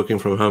benefits of working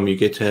from home. You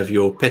get to have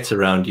your pets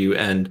around you,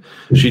 and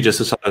she just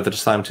decided that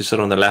it's time to sit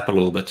on the lap a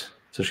little bit.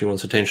 So she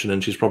wants attention,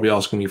 and she's probably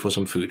asking me for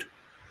some food,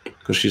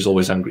 because she's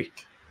always hungry.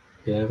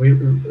 Yeah, we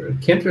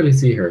can't really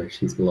see her.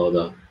 She's below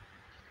the...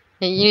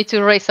 You need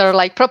to raise her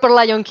like proper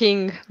Lion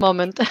King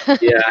moment.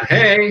 Yeah,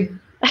 hey!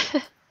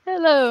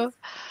 Hello.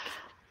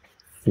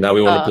 Now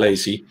we want to play,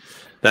 see?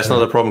 That's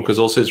not a problem, because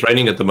also it's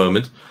raining at the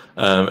moment,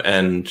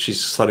 and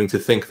she's starting to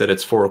think that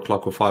it's 4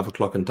 o'clock or 5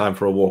 o'clock and time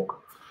for a walk.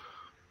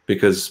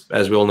 Because,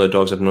 as we all know,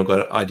 dogs have no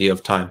idea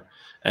of time,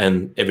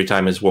 and every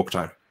time is walk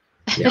time.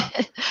 Yeah.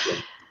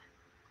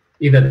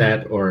 Either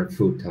that or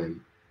food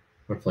time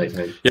or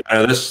playtime.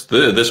 Yeah,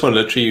 this one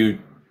literally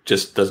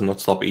just does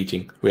not stop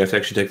eating. We have to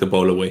actually take the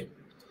bowl away.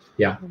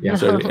 Yeah.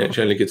 So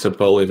she only gets a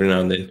bowl every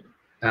now and then.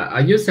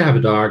 I used to have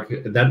a dog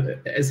that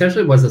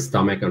essentially was a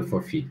stomach on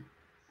 4 feet.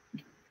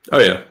 Oh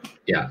yeah.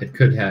 Yeah, it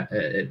could have.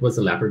 It was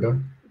a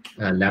Labrador.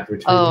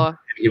 Retriever. Oh.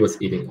 He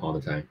was eating all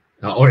the time,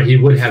 or he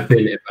would have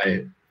been if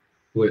I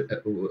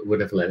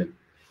would have let him.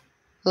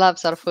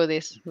 Labs are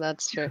foodies.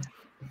 That's true.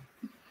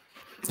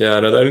 Yeah,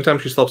 no, the only time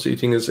she stops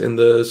eating is in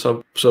the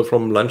so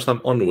from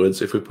lunchtime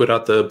onwards. If we put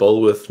out the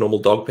bowl with normal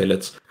dog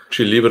pellets,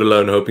 she'll leave it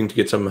alone, hoping to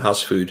get some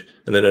house food,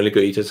 and then only go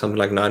eat it something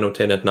like 9 or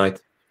 10 at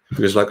night.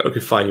 Because like, okay,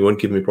 fine, you won't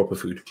give me proper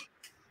food.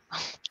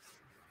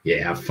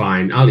 Yeah,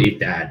 fine, I'll eat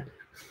that.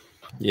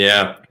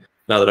 Yeah,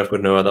 now that I've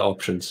got no other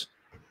options.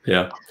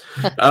 Yeah.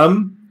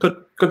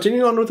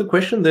 Continuing on with the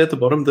question there at the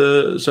bottom,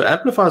 so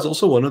Amplify is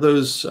also one of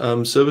those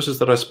services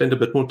that I spent a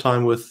bit more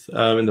time with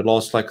in the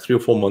last like 3 or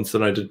 4 months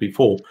than I did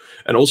before,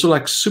 and also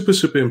like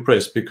super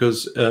impressed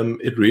because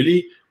it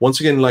really, once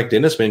again, like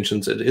Dennis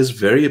mentions, it is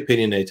very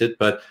opinionated,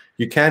 but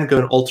you can go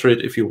and alter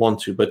it if you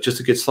want to. But just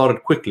to get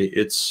started quickly,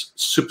 it's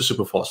super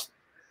fast.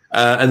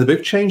 And the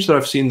big change that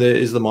I've seen there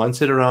is the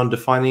mindset around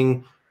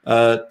defining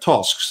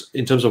tasks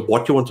in terms of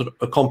what you want to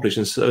accomplish.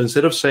 And so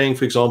instead of saying,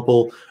 for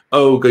example,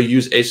 oh, go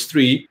use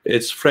S3,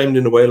 it's framed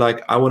in a way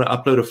like I want to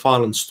upload a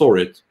file and store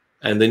it.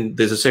 And then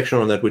there's a section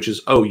on that which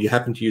is, oh, you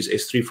happen to use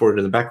S3 for it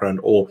in the background.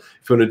 Or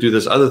if you want to do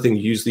this other thing,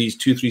 use these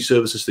 2-3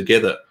 services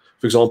together.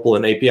 For example,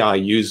 an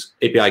API, use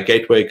API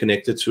gateway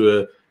connected to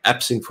a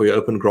app sync for your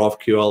Open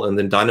GraphQL and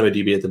then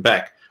DynamoDB at the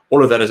back.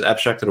 All of that is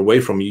abstracted away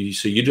from you.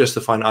 So you just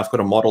define, I've got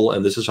a model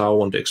and this is how I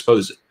want to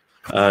expose it.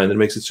 And it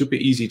makes it super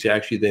easy to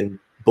actually then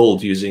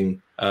build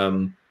using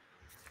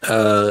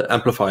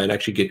Amplify and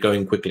actually get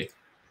going quickly.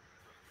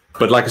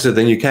 But like I said,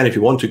 then you can, if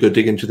you want to, go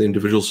dig into the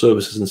individual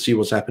services and see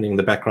what's happening in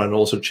the background and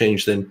also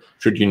change them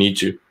should you need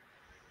to.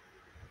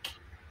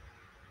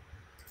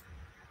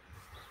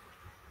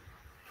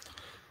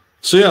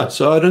 So yeah,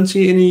 so I don't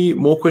see any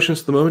more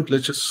questions at the moment.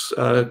 Let's just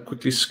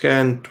quickly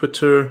scan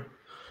Twitter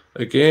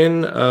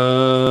again.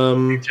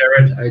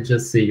 Jared, I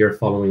just see you're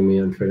following me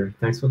on Twitter.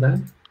 Thanks for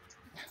that.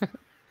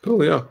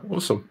 Cool, yeah,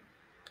 awesome.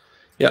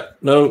 Yeah,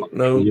 no.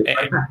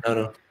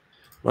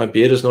 My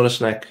beard is not a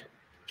snack.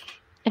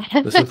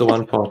 This is the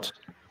one part.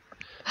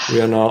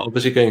 We are now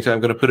obviously I'm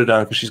going to put it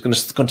down because she's going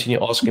to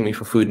continue asking me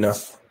for food now.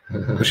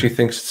 Because she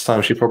thinks it's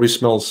time. She probably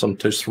smells some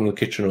toast from the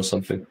kitchen or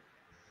something.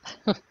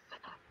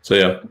 So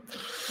yeah.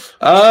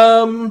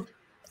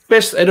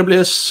 Best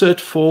AWS cert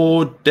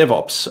for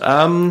DevOps.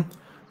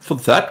 For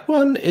that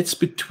one, it's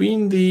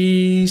between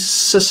the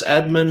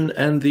sysadmin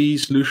and the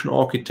solution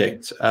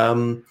architect.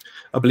 I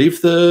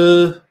believe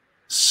the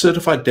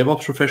certified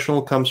DevOps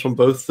professional comes from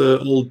both the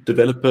old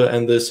developer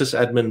and the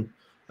sysadmin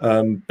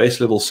base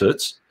level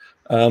certs.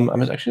 I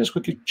must actually just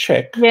quickly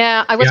check.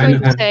 Yeah, I was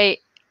going to say,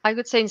 I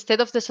would say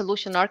instead of the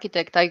solution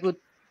architect, I would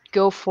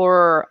go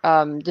for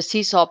the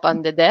CSOP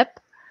and the DEP.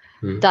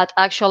 That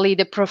actually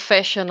the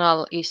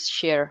professional is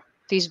shared.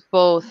 These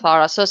both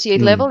are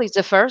associate level. It's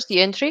the first,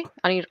 the entry,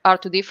 and it are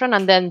two different,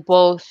 and then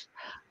both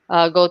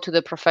go to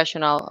the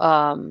professional.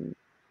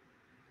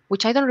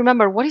 Which I don't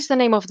remember. What is the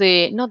name of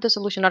not the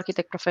solution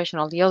architect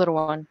professional, the other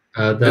one?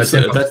 That's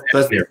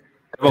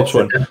DevOps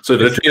one. So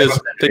the three is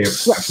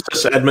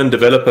sysadmin,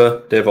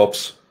 developer,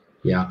 DevOps.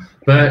 Yeah,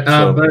 but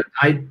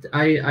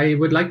I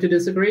would like to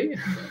disagree.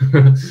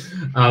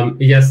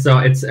 Yes, so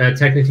it's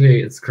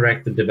technically it's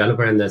correct. The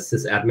developer and the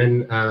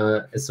sysadmin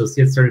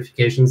associate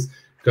certifications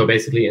go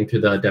basically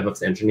into the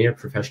DevOps engineer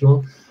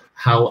professional.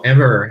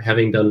 However,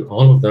 having done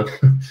all of them,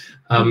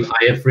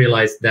 I have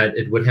realized that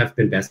it would have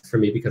been best for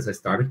me, because I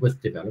started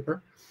with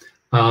developer.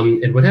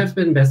 It would have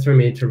been best for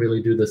me to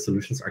really do the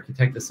solutions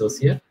architect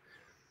associate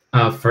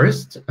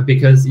first,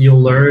 because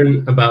you'll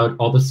learn about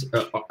all this,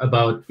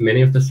 about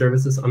many of the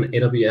services on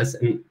AWS,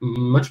 and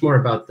much more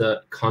about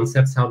the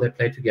concepts, how they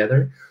play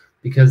together.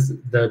 Because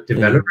the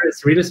developer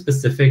is really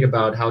specific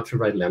about how to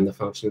write Lambda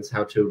functions,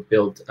 how to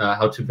build a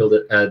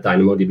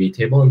DynamoDB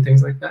table and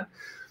things like that.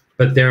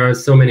 But there are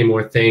so many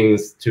more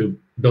things to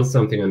build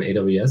something on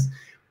AWS.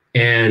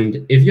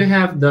 And if you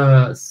have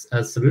the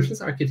solutions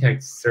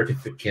architect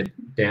certificate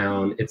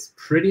down, it's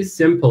pretty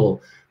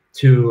simple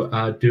to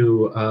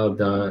do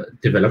the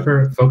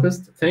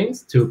developer-focused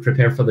things, to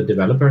prepare for the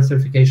developer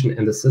certification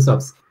and the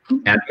SysOps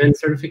admin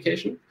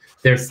certification.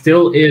 There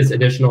still is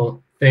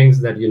additional things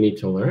that you need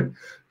to learn,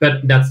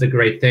 but that's the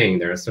great thing.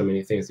 There are so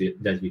many things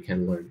that you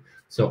can learn.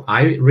 So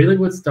I really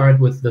would start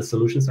with the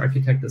solutions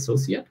architect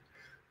associate,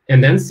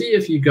 and then see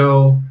if you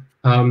go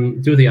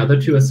do the other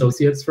two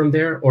associates from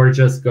there, or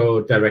just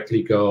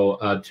directly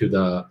go to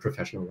the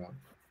professional route.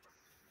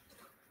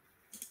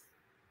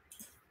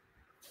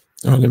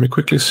 Oh, let me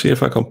quickly see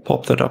if I can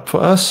pop that up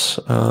for us.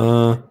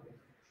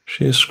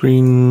 Share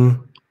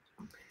screen.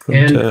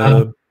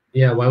 And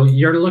yeah, while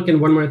you're looking,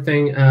 one more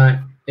thing.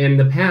 In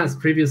the past,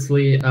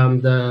 previously,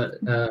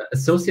 the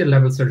associate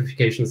level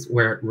certifications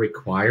were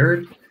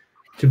required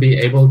to be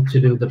able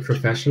to do the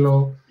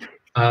professional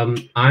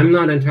I'm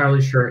not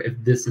entirely sure if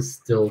this is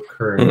still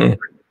current.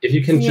 If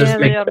you can just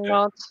they are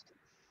not.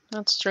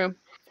 That's true.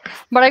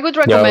 But I would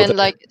recommend,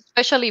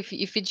 especially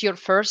if it's your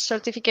first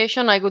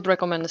certification, I would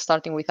recommend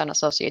starting with an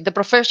associate. The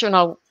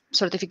professional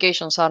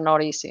certifications are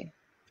not easy.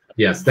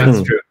 Yes,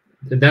 that's true.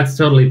 That's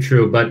totally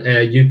true. But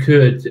you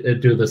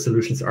could do the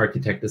solutions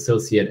architect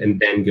associate and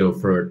then go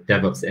for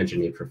DevOps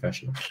engineer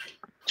professional.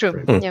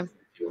 True. Yeah.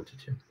 If you wanted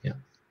to. Yeah.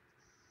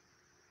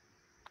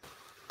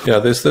 Yeah.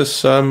 There's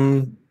this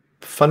fun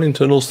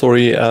internal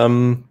story.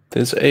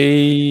 There's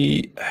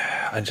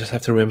I just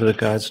have to remember the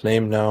guy's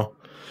name now.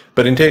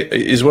 But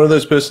is one of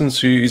those persons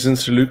who is in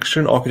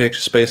solution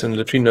architecture space and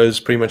literally knows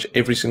pretty much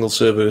every single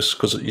service,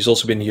 because he's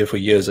also been here for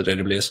years at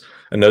AWS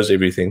and knows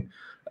everything.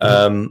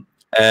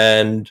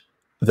 And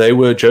they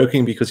were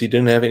joking because he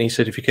didn't have any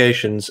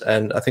certifications.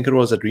 And I think it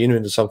was at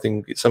reInvent or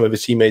something, some of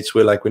his teammates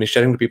were like, when he's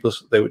chatting to people,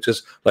 they would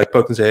just like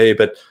poke and say, hey,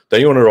 but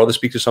don't you want to rather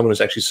speak to someone who's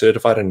actually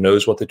certified and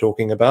knows what they're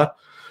talking about?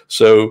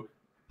 So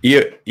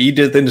he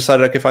then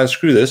decided, okay, fine,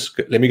 screw this.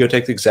 Let me go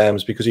take the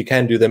exams, because he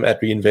can do them at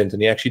reInvent.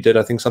 And he actually did,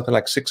 I think, something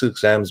like 6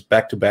 exams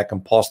back to back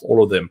and passed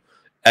all of them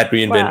at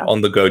reInvent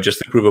on the go, just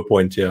to prove a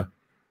point here,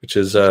 which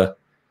is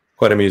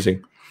quite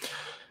amusing.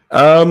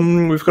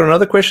 We've got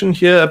another question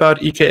here about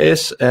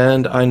EKS,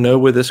 and I know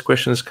where this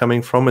question is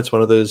coming from. It's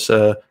one of those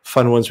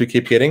fun ones we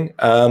keep getting.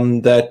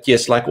 That,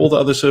 yes, like all the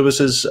other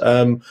services,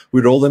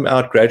 we roll them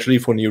out gradually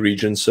for new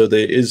regions. So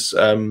they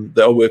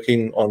are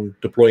working on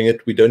deploying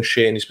it. We don't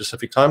share any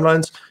specific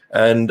timelines,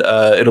 and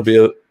it'll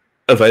be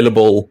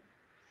available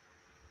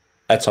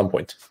at some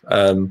point.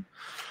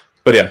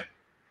 But yeah.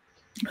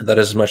 That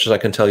is as much as I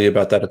can tell you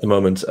about that at the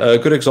moment. A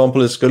good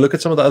example is go look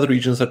at some of the other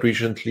regions that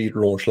recently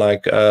launched,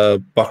 like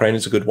Bahrain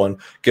is a good one.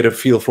 Get a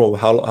feel for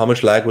how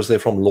much lag was there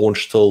from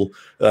launch till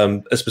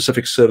a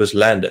specific service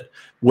landed,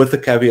 with the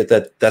caveat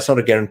that that's not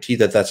a guarantee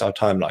that that's our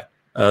timeline.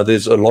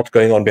 There's a lot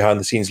going on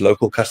behind the scenes,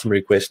 local customer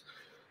request,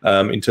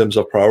 in terms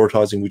of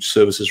prioritizing which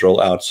services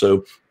roll out.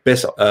 So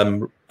best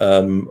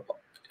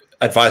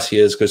advice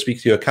here is go speak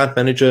to your account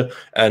manager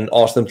and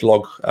ask them to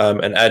log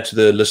and add to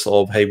the list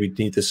of, hey, we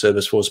need this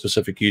service for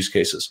specific use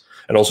cases,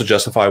 and also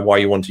justify why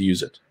you want to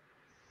use it.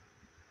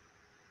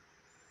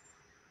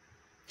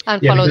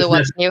 And follow the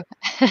what's new.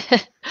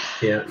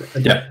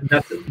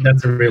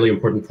 That's a really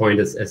important point,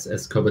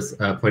 as Cobus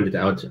pointed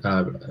out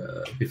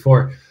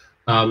before.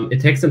 It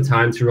takes some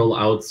time to roll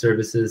out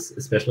services,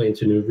 especially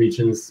into new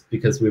regions,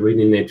 because we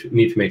really need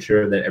to make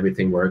sure that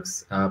everything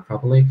works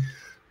properly.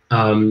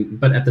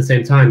 But at the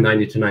same time,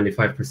 90 to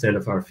 95%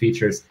 of our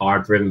features are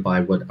driven by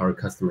what our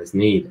customers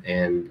need.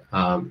 And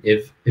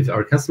if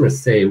our customers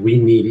say we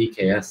need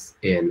EKS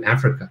in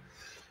Africa,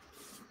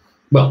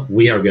 well,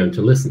 we are going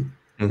to listen.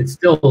 It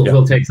still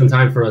will take some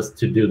time for us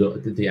to do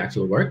the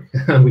actual work.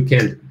 We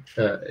can't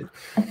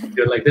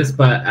do it like this,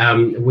 but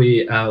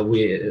we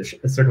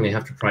certainly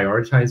have to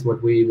prioritize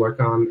what we work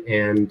on.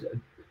 And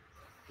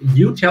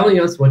you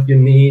telling us what you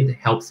need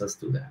helps us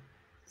do that.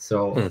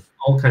 So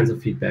all kinds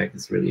of feedback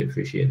is really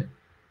appreciated.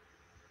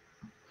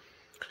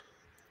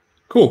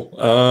 Cool.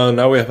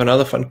 Now we have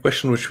another fun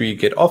question, which we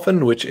get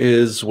often, which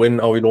is, when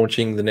are we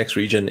launching the next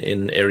region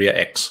in Area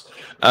X?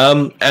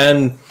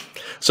 And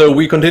so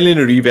we're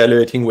continually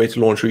reevaluating where to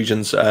launch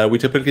regions. We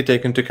typically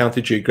take into account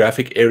the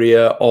geographic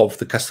area of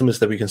the customers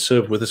that we can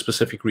serve with a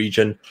specific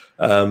region.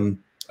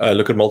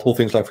 Look at multiple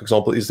things, like, for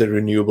example, is there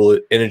renewable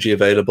energy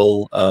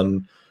available?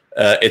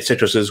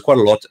 Etc. So there's quite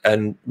a lot,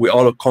 and we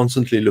are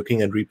constantly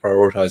looking and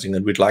reprioritizing,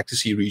 and we'd like to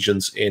see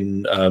regions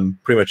in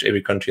pretty much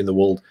every country in the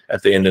world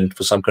at the end, and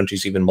for some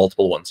countries even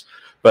multiple ones.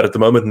 But at the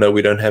moment, no,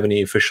 we don't have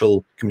any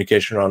official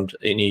communication around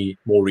any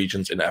more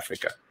regions in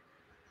Africa.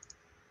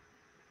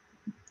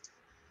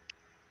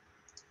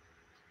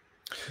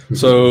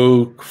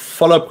 So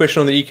follow-up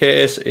question on the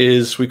EKS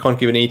is, we can't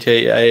give an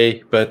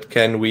ETA, but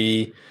can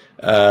we,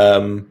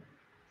 will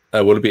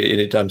it be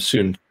anytime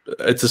soon?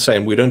 It's the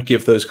same. We don't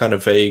give those kind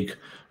of vague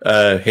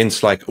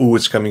hints like, oh,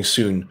 it's coming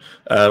soon.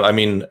 I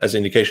mean, as an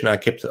indication, I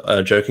kept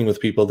joking with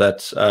people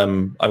that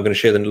I'm going to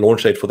share the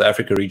launch date for the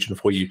Africa region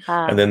for you.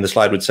 And then the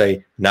slide would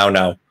say,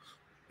 now.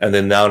 And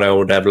then now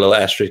would have a little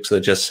asterisk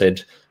that just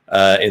said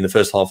in the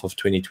first half of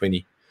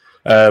 2020.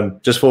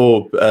 Just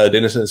for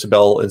Dennis and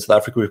Isabel in South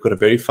Africa, we've got a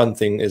very fun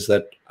thing, is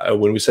that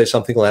when we say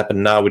something will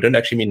happen now, we don't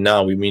actually mean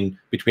now. We mean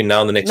between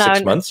now and the next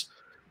 6 months.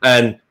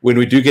 And when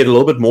we do get a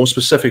little bit more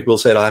specific, we'll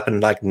say it'll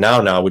happen like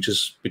now, which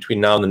is between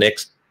now and the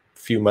next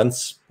few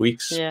months,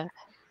 weeks. Yeah.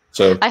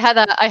 So I had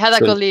a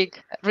colleague,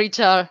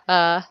 Richard,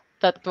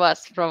 that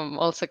was from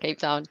also Cape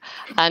Town,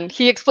 and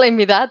he explained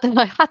me that, and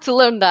I had to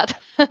learn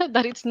that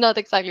that it's not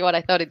exactly what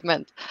I thought it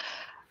meant.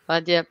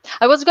 But yeah,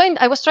 I was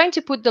trying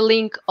to put the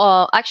link.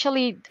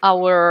 Actually,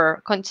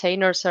 our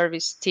container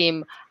service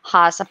team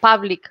has a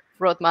public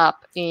roadmap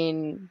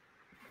in.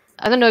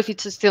 I don't know if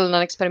it's still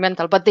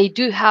non-experimental, but they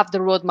do have the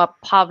roadmap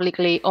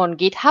publicly on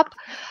GitHub.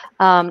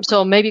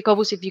 So maybe,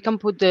 Cobus, if you can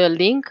put the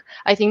link,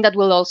 I think that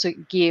will also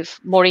give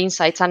more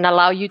insights and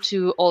allow you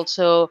to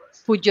also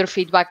put your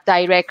feedback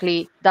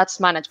directly.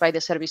 That's managed by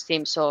the service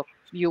team, so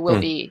you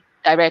will be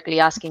directly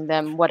asking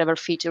them whatever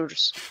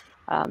features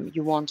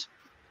you want.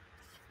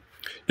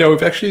 Yeah,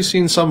 we've actually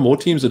seen some more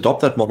teams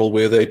adopt that model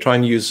where they try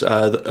and use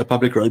a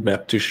public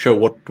roadmap to show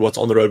what's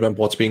on the roadmap,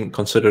 what's being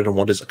considered, and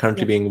what is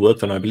currently being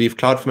worked on. I believe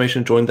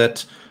CloudFormation joined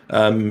that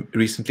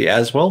recently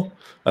as well.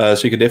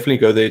 So you can definitely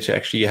go there to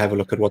actually have a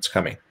look at what's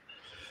coming.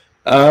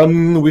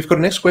 We've got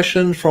a next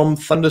question from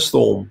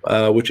Thunderstorm,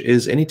 which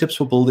is any tips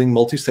for building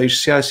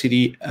multi-stage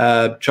CI/CD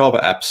Java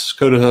apps,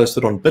 code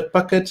hosted on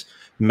Bitbucket?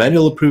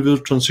 Manual approval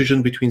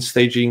transition between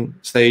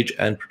stage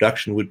and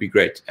production would be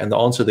great. And the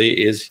answer there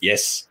is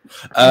yes.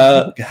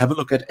 Have a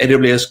look at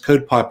AWS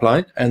Code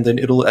Pipeline, and then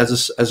it'll,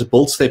 as a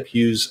build step,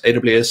 use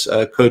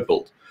AWS Code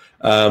Build.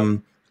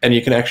 And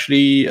you can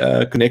actually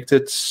connect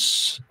it,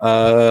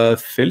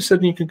 fairly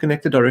certain you can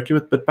connect it directly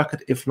with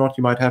Bitbucket. If not,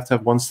 you might have to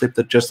have one step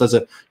that just does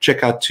a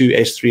checkout to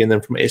S3, and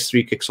then from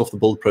S3 kicks off the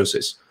build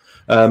process.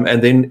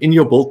 And then in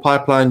your build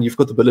pipeline, you've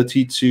got the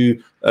ability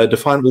to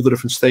define all the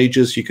different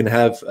stages. You can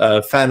have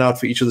fan out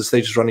for each of the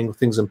stages running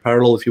things in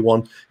parallel if you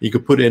want. You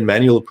could put in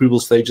manual approval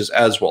stages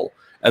as well.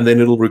 And then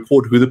it'll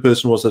record who the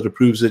person was that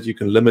approves it. You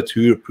can limit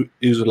who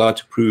is allowed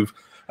to approve.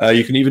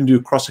 You can even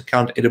do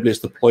cross-account AWS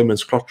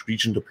deployments,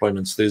 cross-region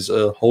deployments. There's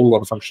a whole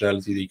lot of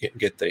functionality that you can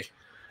get there.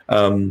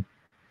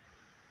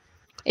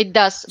 It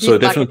does. So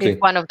definitely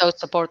one of those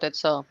supported.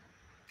 So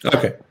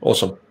okay,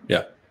 awesome.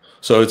 Yeah.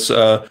 So it's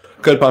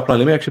Code Pipeline.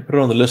 Let me actually put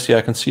it on the list here.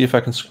 I can see if I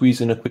can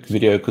squeeze in a quick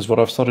video, because what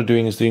I've started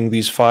doing is doing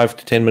these 5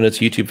 to 10 minutes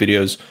YouTube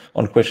videos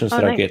on questions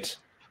that nice. I get.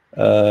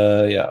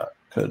 Yeah,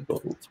 Code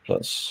Build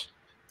plus.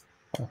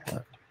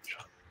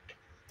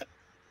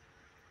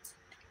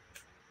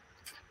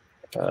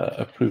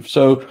 Approved.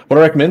 So what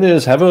I recommend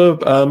is have a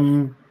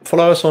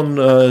follow us on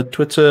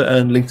Twitter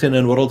and LinkedIn,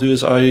 and what I'll do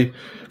is I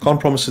can't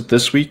promise it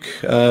this week,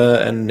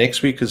 and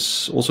next week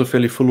is also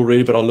fairly full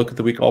already, but I'll look at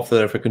the week after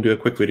that if I can do a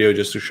quick video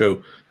just to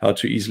show how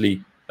to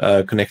easily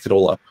connect it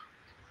all up.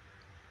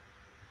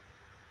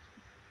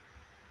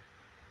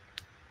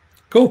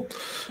 Cool.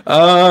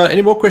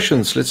 Any more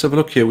questions? Let's have a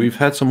look here. We've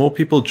had some more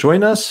people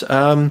join us.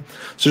 So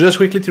just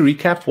quickly to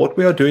recap, what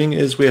we are doing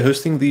is we're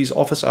hosting these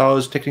office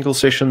hours technical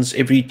sessions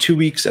every 2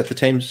 weeks at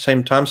the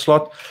same time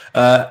slot.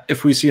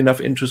 If we see enough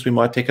interest, we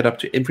might take it up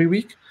to every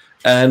week.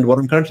 And what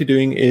I'm currently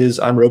doing is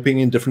I'm roping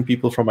in different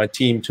people from my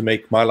team to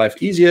make my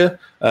life easier,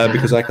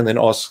 because I can then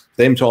ask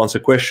them to answer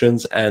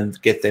questions and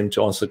get them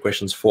to answer the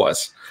questions for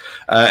us.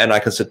 And I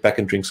can sit back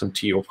and drink some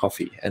tea or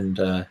coffee. And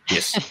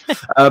yes.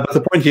 But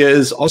the point here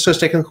is also as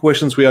technical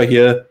questions, we are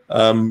here.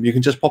 You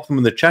can just pop them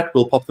in the chat.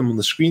 We'll pop them on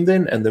the screen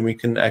then, and then we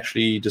can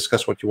actually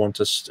discuss what you want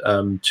us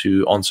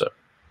to answer.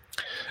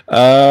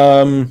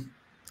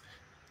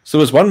 So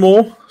there's one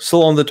more,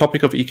 still on the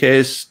topic of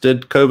EKS.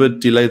 Did COVID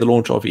delay the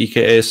launch of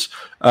EKS?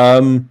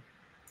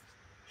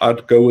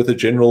 I'd go with a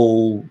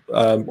general,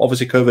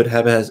 obviously COVID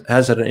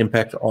has had an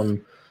impact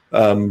on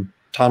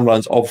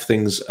timelines of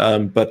things,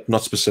 but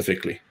not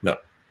specifically, no.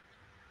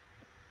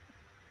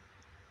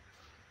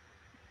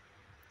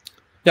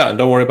 Yeah, and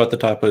don't worry about the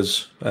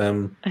typos.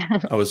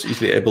 I was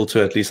easily able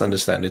to at least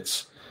understand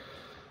it.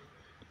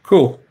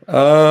 Cool.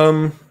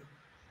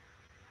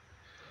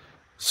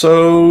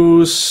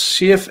 So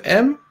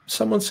CFM,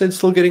 someone said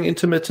still getting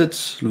intermittent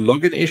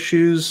login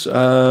issues.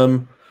 I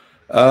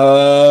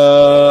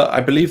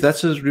believe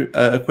that's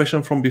a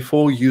question from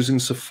before, using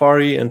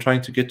Safari and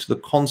trying to get to the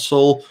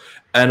console.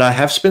 And I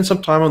have spent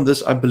some time on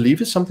this. I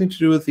believe it's something to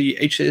do with the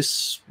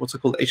what's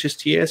it called?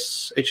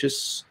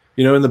 HSTS,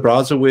 you know, in the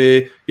browser,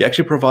 where you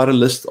actually provide a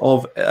list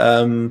of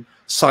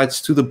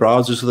sites to the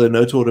browser so they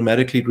know to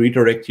automatically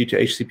redirect you to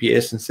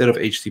HTTPS instead of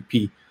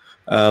HTTP.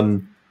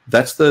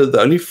 That's the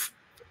only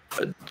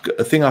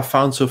thing I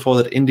found so far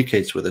that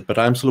indicates with it, but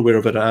I'm still aware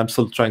of it. I'm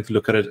still trying to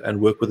look at it and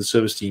work with the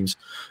service teams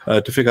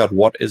to figure out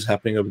what is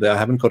happening over there. I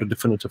haven't got a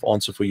definitive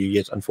answer for you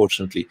yet,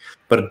 unfortunately,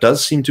 but it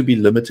does seem to be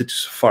limited to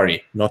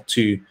Safari, not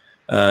to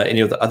any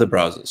of the other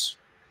browsers.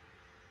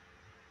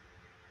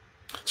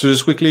 So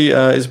just quickly,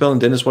 Isabel and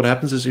Dennis, what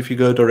happens is if you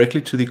go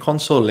directly to the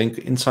console link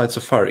inside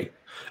Safari,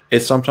 it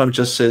sometimes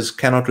just says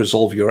cannot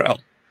resolve URL,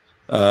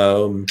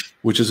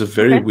 which is a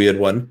very weird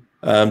one.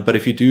 But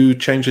if you do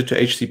change it to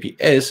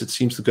HTTPS, it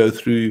seems to go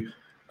through,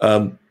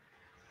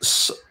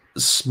 most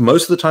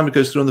of the time it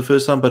goes through on the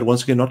first time, but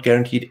once again, not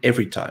guaranteed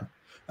every time.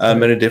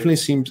 And it definitely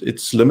seems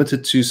it's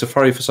limited to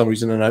Safari for some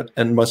reason.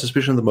 And my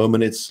suspicion at the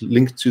moment, it's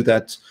linked to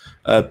that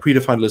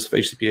predefined list of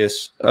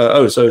HTTPS.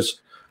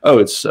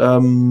 It's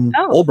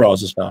all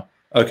browsers now.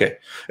 Okay.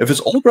 If it's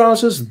all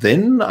browsers,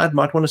 then I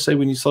might want to say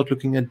when you start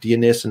looking at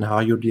DNS and how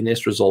your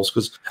DNS resolves,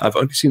 because I've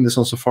only seen this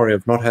on Safari.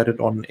 I've not had it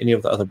on any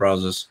of the other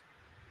browsers.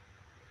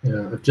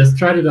 Yeah, I've just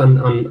tried it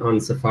on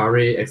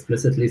Safari,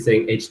 explicitly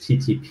saying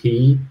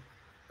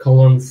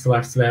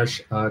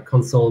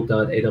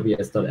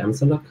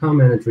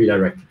http://console.aws.amazon.com, and it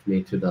redirected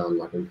me to the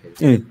login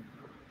page.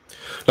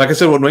 Like I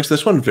said, what makes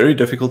this one very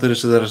difficult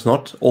is that it's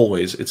not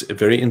always. It's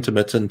very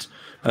intermittent,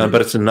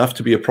 but it's enough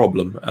to be a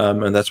problem.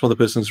 And that's why the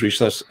person's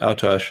reached out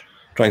to us,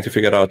 trying to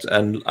figure it out.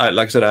 And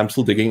like I said, I'm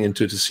still digging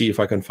into to see if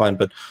I can find,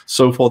 but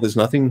so far there's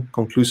nothing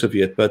conclusive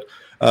yet. But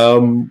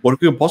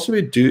what we can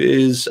possibly do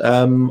is,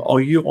 are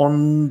you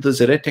on the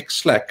ZA Tech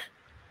Slack?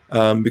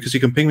 because you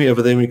can ping me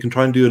over there and we can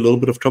try and do a little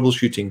bit of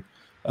troubleshooting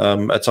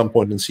at some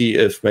point and see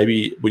if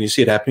maybe when you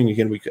see it happening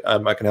again,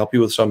 I can help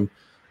you with some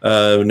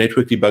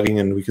network debugging,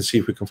 and we can see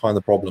if we can find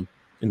the problem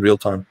in real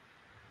time.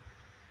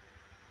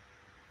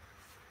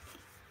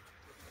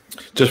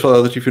 Just for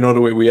others, if you're not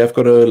aware, we have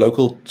got a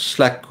local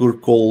Slack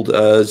group called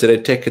ZA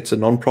Tech. It's a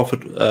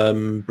non-profit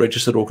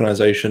registered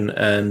organization,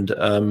 and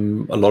a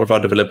lot of our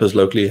developers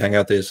locally hang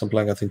out there. Something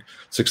like, I think,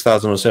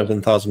 6,000 or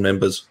 7,000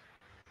 members.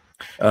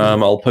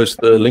 I'll post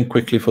the link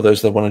quickly for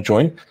those that want to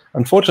join.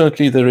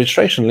 Unfortunately, the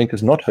registration link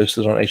is not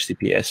hosted on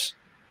HTTPS.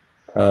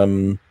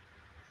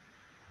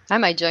 I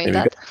might join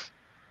that.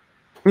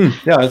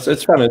 Yeah,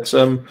 it's fun. It's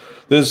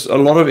there's a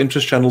lot of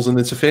interest channels, and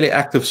it's a fairly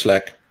active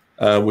Slack,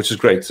 which is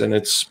great. And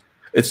it's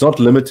not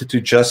limited to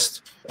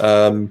just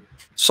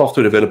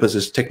software developers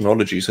as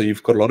technology. So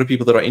you've got a lot of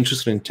people that are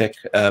interested in tech,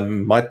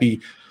 might be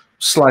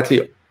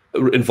slightly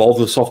involved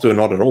with software,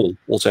 not at all,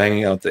 also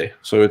hanging out there.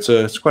 So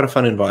it's quite a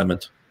fun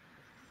environment.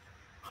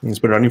 And it's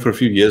been running for a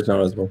few years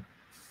now as well.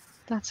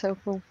 That's so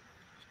cool.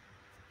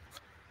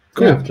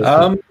 Cool.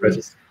 Yeah,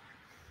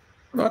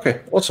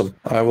 Okay, awesome.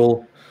 I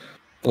will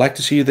like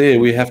to see you there.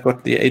 We have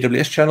got the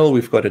AWS channel.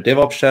 We've got a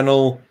DevOps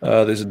channel.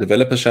 There's a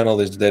developer channel.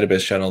 There's a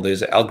database channel.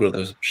 There's an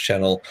algorithms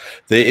channel.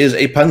 There is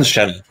a puns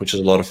channel, which is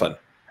a lot of fun.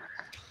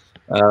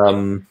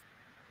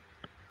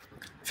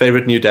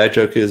 Favorite new dad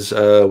joke is,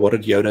 what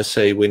did Jonas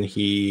say when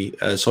he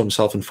saw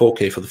himself in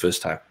 4K for the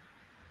first time?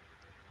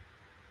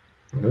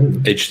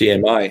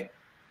 HDMI.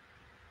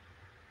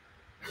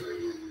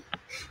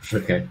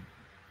 Okay.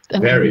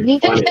 Very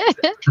funny.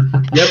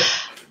 Yep.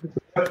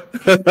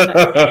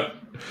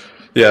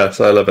 Yeah,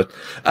 so I love it.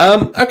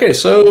 Okay,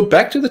 so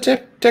back to the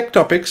tech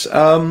topics.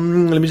 Let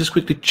me just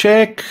quickly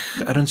check.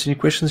 I don't see any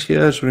questions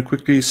here. I just want to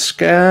quickly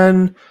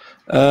scan.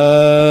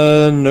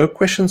 No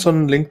questions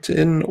on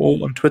LinkedIn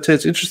or on Twitter.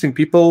 It's interesting.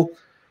 People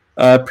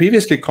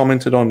previously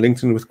commented on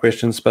LinkedIn with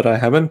questions, but I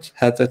haven't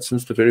had that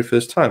since the very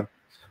first time.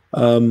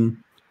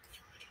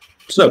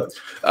 So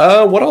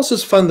what else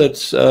is fun that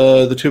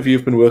the two of you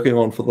have been working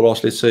on for the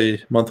last, let's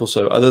say, month or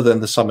so, other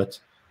than the summit?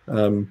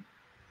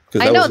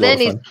 I know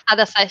Dennis had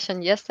a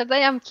session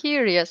yesterday. I'm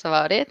curious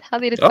about it. How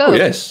did it go? Oh,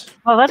 yes.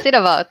 What was it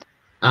about?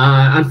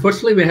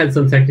 Unfortunately, we had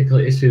some technical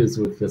issues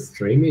with the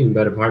streaming,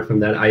 but apart from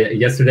that,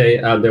 yesterday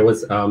there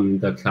was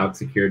the cloud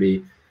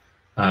security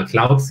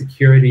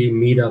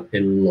meetup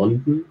in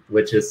London,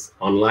 which is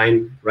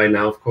online right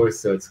now, of course,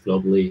 so it's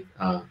globally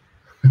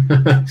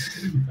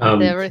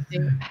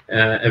everything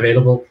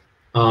available.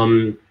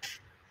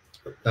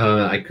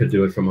 I could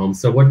do it from home.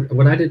 So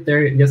what I did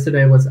there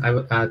yesterday was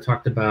I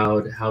talked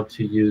about how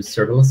to use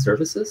serverless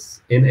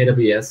services in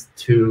AWS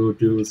to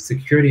do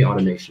security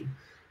automation,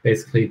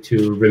 basically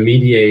to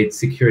remediate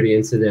security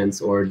incidents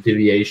or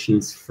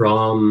deviations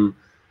from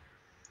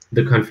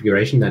the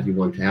configuration that you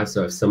want to have.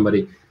 So if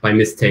somebody, by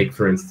mistake,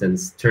 for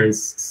instance,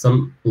 turns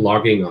some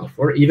logging off,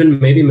 or even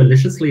maybe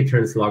maliciously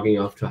turns logging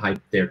off to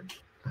hide their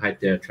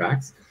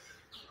tracks,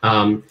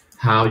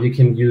 how you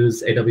can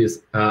use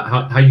AWS,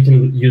 how you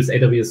can use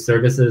AWS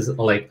services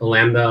like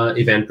Lambda,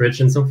 Event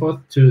Bridge, and so forth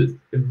to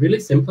really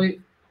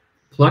simply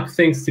plug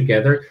things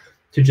together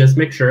to just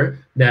make sure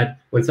that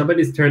when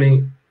somebody's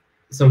turning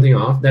something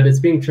off, that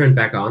it's being turned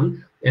back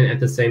on, and at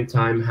the same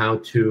time how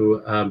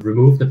to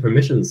remove the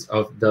permissions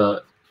of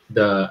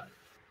the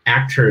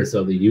actors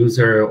or the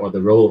user or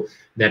the role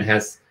that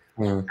has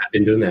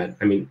been doing that.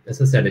 I mean,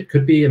 as I said, it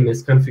could be a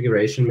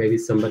misconfiguration. Maybe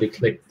somebody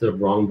clicked the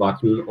wrong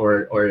button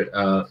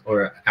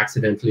or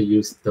accidentally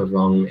used the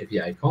wrong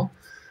API call.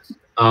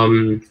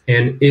 And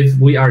if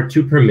we are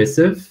too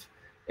permissive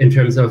in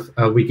terms of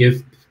we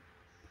give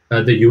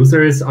the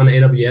users on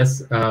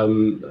AWS,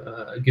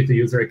 give the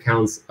user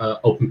accounts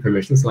open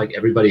permissions, like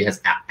everybody has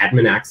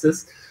admin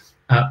access,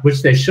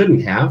 which they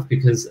shouldn't have,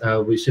 because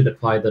we should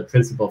apply the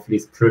principle of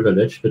least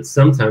privilege. But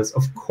sometimes,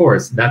 of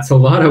course, that's a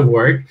lot of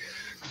work.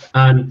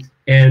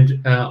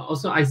 And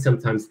also, I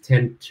sometimes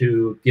tend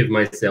to give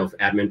myself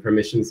admin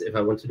permissions if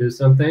I want to do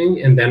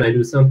something, and then I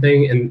do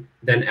something, and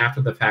then after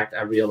the fact,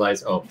 I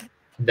realize, oh,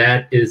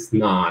 that is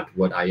not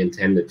what I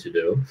intended to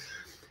do.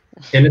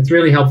 And it's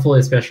really helpful,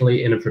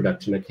 especially in a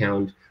production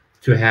account,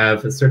 to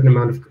have a certain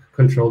amount of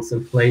controls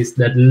in place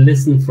that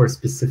listen for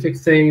specific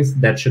things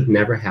that should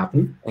never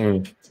happen.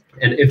 And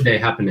if they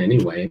happen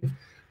anyway,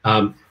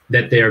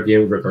 that they are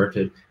being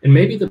reverted. And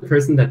maybe the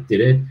person that did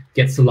it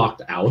gets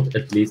locked out,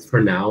 at least for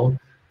now,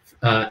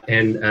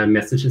 and a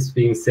message is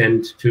being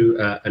sent to,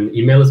 an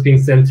email is being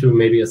sent to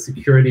maybe a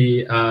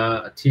security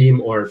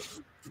team, or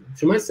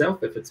to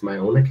myself if it's my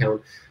own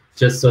account,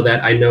 just so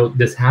that I know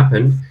this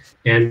happened.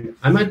 And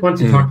I might want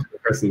to talk to the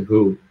person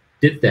who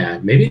did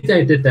that. Maybe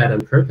they did that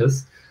on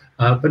purpose,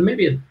 but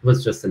maybe it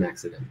was just an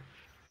accident.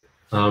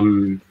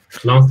 Long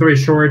story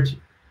short,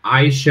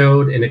 I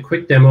showed in a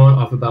quick demo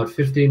of about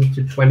 15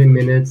 to 20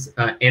 minutes,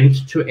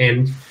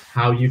 end-to-end,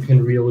 how you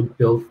can really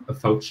build a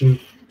function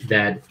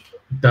that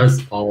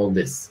does all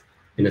this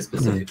in a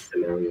specific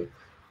scenario.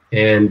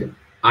 And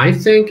I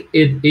think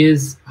it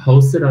is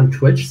hosted on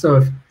Twitch, so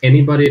if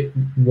anybody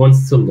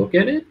wants to look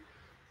at it,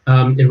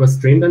 It was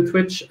streamed on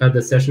Twitch.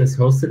 The session is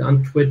hosted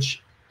on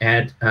Twitch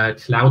at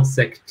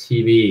CloudSec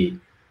TV.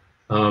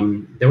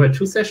 There were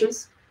 2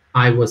 sessions.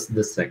 I was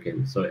the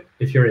second. So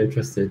if you're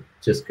interested,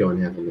 just go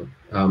and have a look.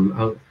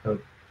 I'll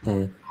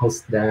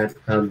host that.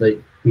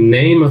 The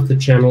name of the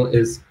channel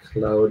is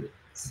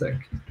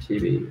CloudSec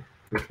TV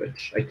on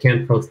Twitch. I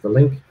can't post the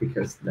link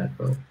because that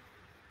will.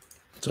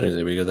 So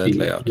there we go, that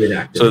layout.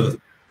 Redacted. So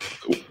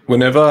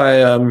whenever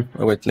I oh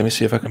wait, let me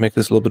see if I can make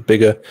this a little bit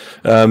bigger.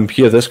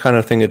 Here, this kind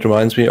of thing, it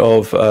reminds me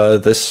of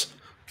this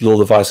little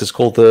device. It's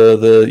called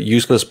the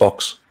useless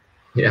box.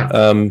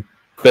 Yeah.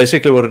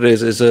 Basically, what it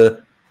is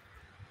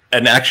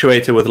an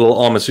actuator with a little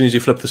arm. As soon as you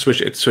flip the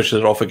switch, it switches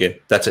it off again.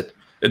 That's it.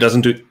 It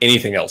doesn't do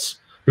anything else.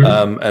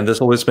 And this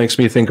always makes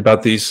me think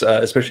about these,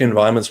 especially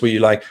environments where you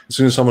like, as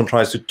soon as someone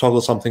tries to toggle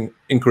something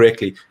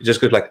incorrectly, it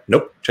just goes like,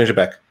 nope, change it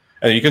back.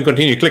 And you can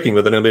continue clicking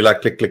with it, and it'll be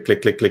like click, click,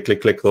 click, click, click,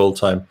 click, click the whole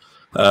time.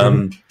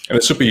 And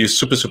it's super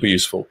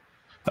useful.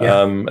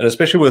 Yeah. And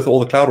especially with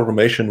all the cloud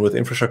automation with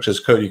infrastructure as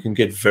code, you can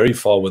get very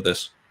far with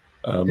this.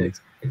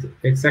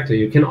 Exactly.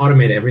 You can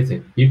automate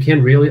everything. You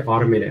can really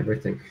automate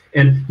everything.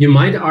 And you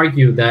might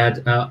argue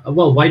that,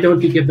 well, why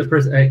don't you give the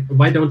person?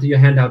 Why don't you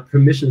hand out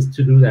permissions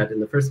to do that in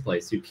the first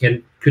place? You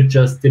could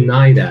just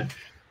deny that.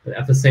 But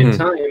at the same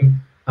time,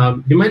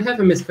 you might have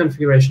a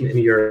misconfiguration in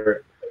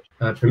your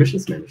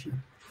permissions management.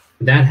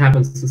 That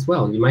happens as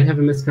well. You might have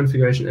a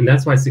misconfiguration, and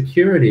that's why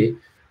security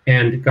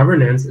and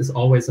governance is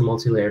always a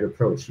multi-layered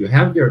approach. You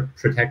have your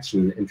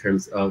protection in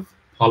terms of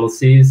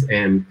policies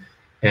and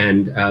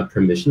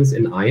permissions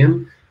in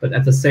IAM, but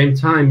at the same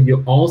time,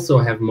 you also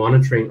have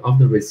monitoring of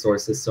the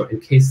resources. So in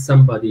case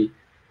somebody,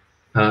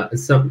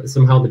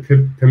 somehow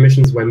the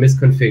permissions were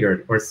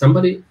misconfigured, or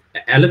somebody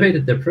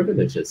elevated their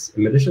privileges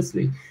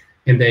maliciously,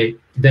 and they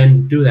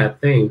then do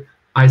that thing,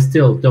 I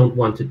still don't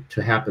want it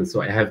to happen.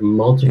 So I have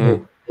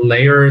multiple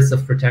layers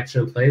of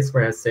protection in place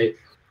where I say,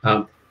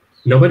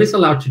 nobody's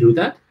allowed to do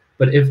that,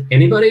 but if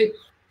anybody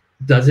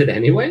does it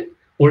anyway,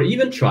 or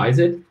even tries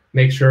it,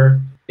 make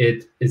sure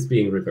it is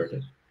being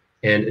reverted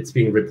and it's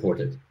being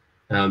reported,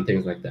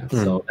 things like that.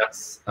 So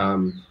that's, I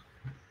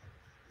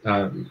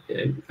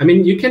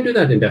mean, you can do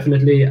that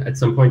indefinitely. At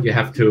some point, you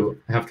have to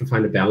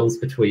find a balance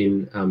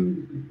between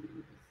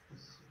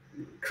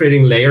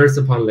creating layers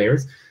upon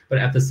layers. But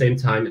at the same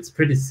time, it's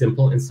pretty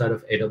simple inside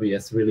of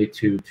AWS really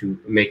to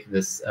make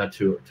this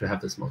to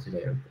have this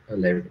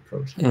multi-layered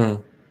approach.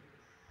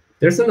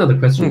 There's another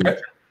question. Okay.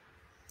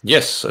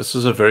 Yes, this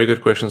is a very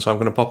good question. So I'm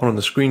going to pop on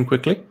the screen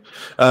quickly.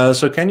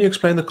 So can you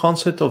explain the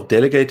concept of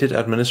delegated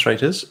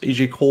administrators,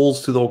 e.g.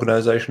 calls to the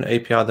organization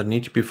API that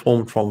need to be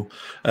formed from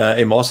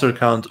a master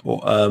account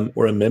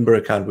or a member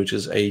account, which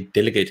is a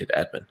delegated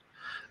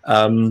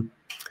admin?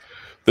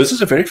 This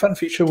is a very fun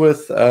feature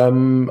with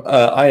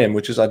IAM,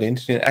 which is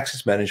Identity and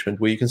Access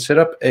Management, where you can set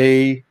up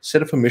a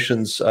set of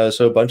permissions,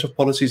 so a bunch of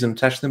policies, and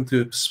attach them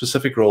to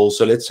specific roles.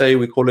 So let's say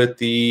we call it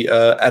the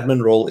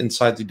admin role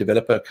inside the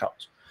developer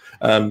account,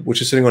 which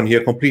is sitting on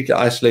here, completely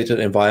isolated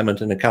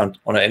environment and account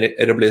on an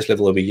AWS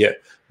level over here.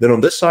 Then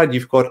on this side,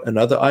 you've got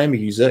another IAM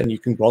user, and you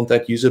can grant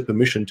that user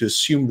permission to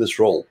assume this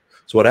role.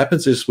 So what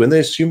happens is when they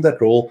assume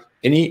that role,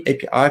 any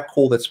API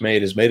call that's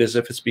made is made as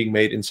if it's being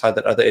made inside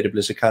that other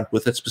AWS account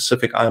with that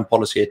specific IAM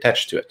policy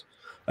attached to it.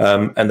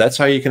 And that's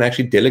how you can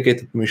actually delegate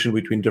the permission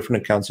between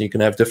different accounts. And you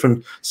can have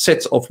different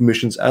sets of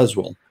permissions as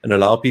well, and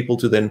allow people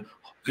to then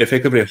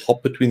effectively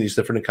hop between these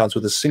different accounts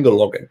with a single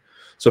login.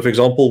 So for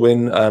example,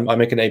 when I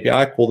make an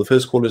API call, the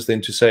first call is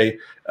then to say,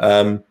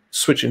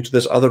 switch into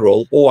this other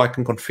role, or I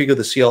can configure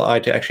the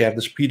CLI to actually have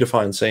this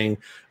predefined saying,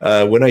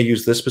 when I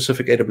use this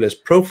specific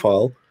AWS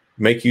profile,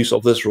 make use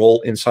of this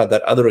role inside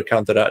that other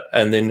account,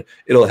 and then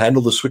it'll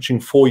handle the switching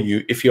for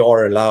you if you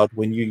are allowed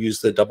when you use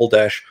the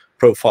 ----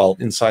 profile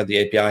inside the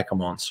API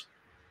commands.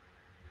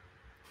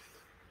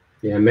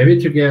 Yeah,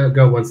 maybe to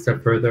go one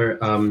step further,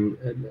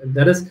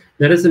 that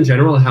is in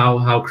general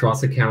how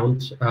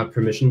cross-account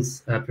permission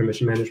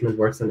management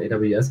works on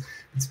AWS.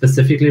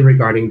 Specifically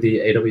regarding the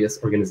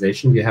AWS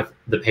organization, you have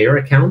the payer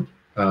account,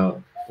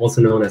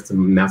 also known as the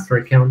master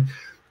account,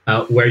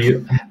 where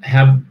you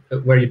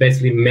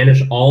basically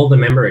manage all the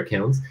member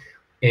accounts,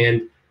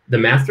 and the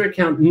master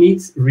account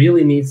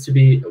really needs to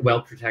be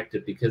well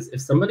protected, because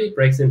if somebody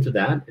breaks into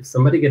that, if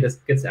somebody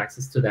gets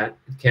access to that,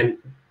 it can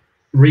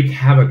wreak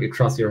havoc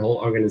across your whole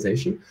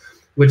organization,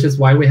 which is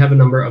why we have a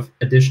number of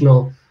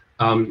additional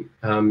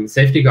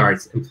safety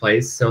guards in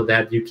place, so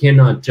that you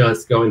cannot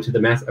just go into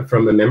the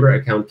from a member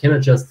account,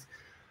 cannot just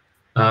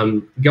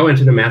go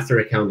into the master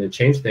account and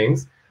change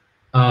things.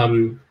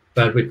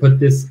 But we put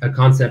this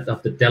concept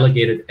of the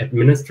delegated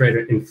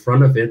administrator in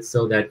front of it,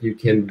 so that you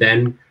can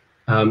then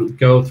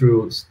go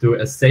through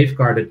a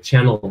safeguarded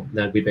channel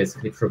that we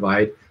basically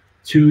provide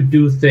to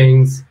do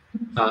things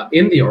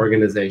in the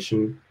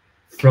organization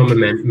from a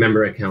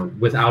member account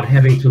without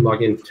having to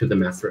log into the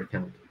master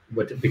account,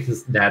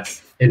 because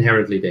that's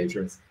inherently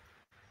dangerous.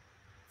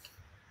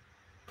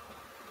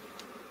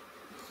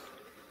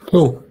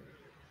 Cool.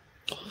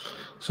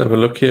 So have a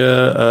look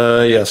here.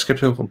 Yeah,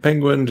 Skeptical from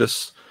Penguin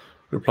just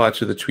replied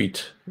to the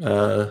tweet.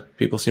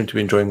 People seem to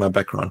be enjoying my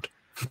background.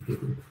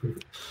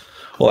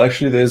 Well,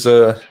 actually, there's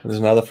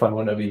another fun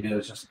one over here.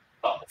 It's just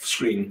off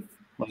screen.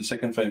 My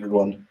second favorite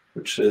one,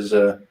 which is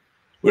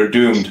 "We're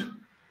doomed."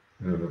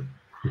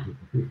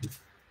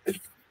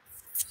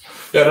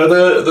 Yeah,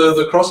 no,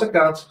 the cross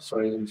account.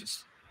 Sorry, let me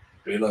just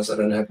realize I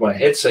don't have my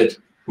headset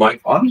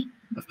mic on.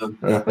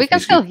 We can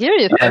still hear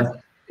you.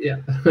 Yeah.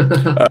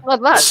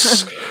 Not bad.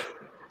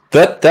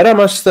 That I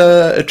must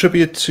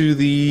attribute to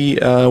the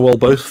well,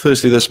 both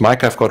firstly this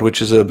mic I've got, which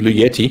is a Blue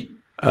Yeti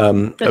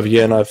over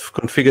here, and I've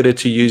configured it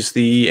to use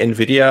the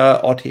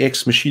NVIDIA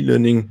RTX machine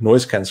learning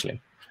noise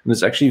cancelling, and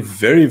it's actually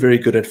very, very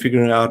good at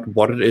figuring out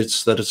what it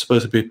is that it's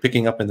supposed to be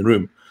picking up in the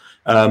room.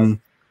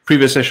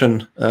 Previous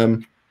session.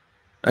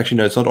 Actually,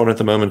 no, it's not on at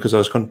the moment because I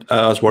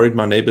was worried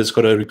my neighbor's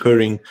got a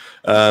recurring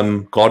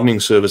gardening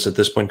service at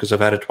this point because I've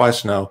had it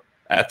twice now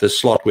at this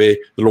slot where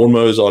the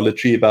lawnmowers are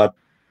literally about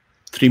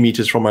 3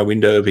 meters from my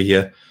window over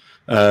here,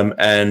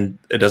 and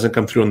it doesn't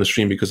come through on the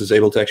stream because it's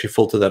able to actually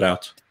filter that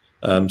out.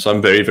 So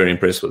I'm very, very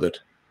impressed with it.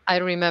 I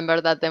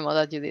remember that demo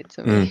that you did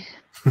to me.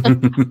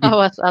 That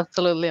was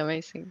absolutely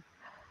amazing.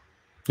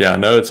 Yeah,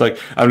 no, it's like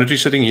I'm literally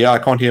sitting here, I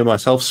can't hear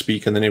myself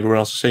speak, and then everyone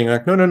else is saying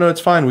like, no, it's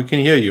fine, we can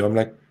hear you. I'm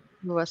like,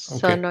 it was okay.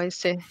 so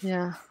noisy.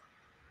 Yeah.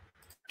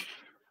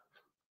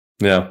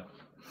 Yeah.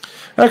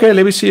 Okay,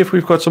 let me see if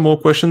we've got some more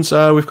questions.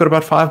 We've got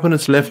about 5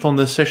 minutes left on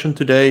this session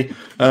today.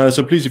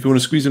 So please, if you want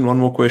to squeeze in one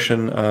more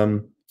question,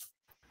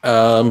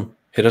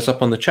 hit us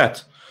up on the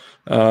chat.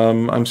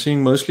 I'm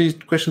seeing mostly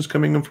questions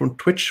coming in from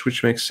Twitch,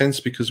 which makes sense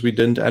because we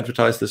didn't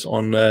advertise this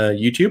on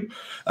YouTube.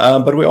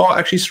 But we are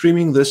actually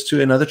streaming this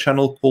to another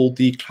channel called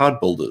the Cloud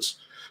Builders.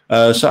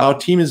 So our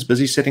team is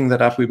busy setting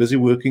that up. We're busy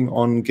working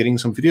on getting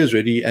some videos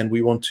ready, and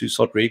we want to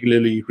start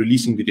regularly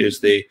releasing videos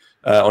there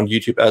on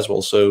YouTube as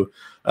well. So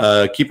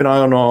keep an eye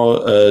on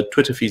our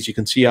Twitter feeds. You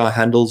can see our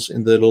handles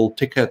in the little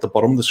ticker at the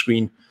bottom of the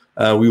screen.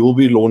 We will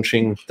be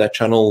launching that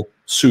channel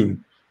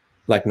soon,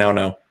 like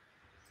now.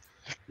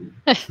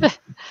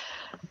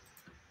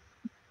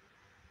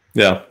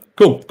 Yeah,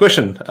 cool.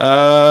 Question.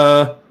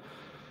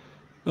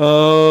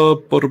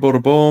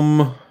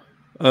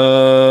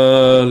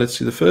 Let's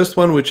see the first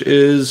one, which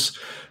is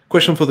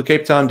question for the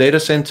Cape Town data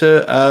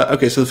center.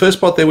 Okay, so the first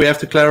part there we have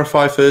to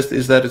clarify first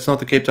is that it's not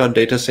the Cape Town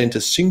data center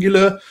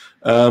singular.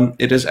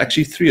 It is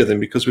actually 3 of them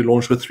because we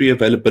launched with 3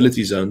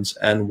 availability zones,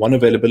 and one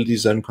availability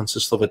zone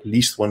consists of at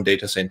least 1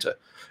 data center.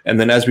 And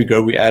then as we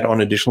go, we add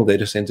on additional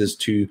data centers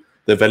to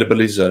the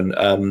availability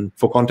zone.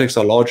 For context,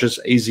 our largest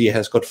AZ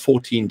has got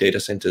 14 data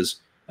centers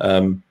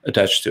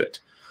attached to it.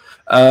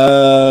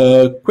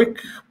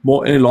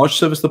 Any large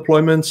service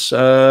deployments,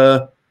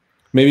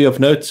 maybe of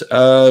note.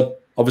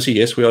 Obviously,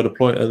 yes, we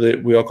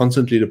are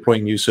constantly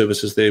deploying new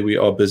services there. We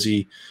are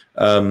busy.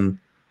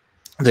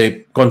 They're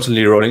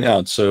constantly rolling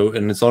out. So,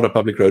 and it's not a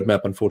public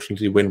roadmap,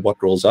 unfortunately, when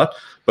what rolls out.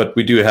 But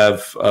we do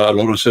have a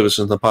lot of services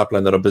in the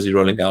pipeline that are busy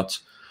rolling out.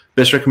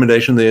 Best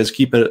recommendation there is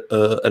keep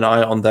an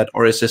eye on that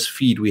RSS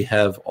feed we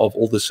have of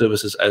all the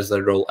services as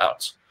they roll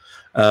out.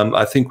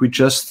 I think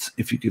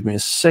if you give me a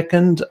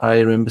second, I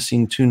remember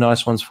seeing 2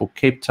 nice ones for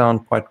Cape Town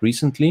quite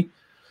recently.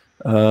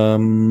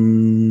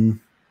 Where's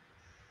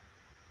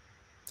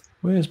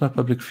my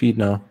public feed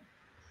now?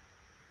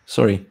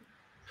 Sorry.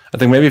 I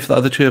think maybe if the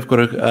other 2 have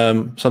got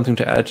something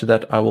to add to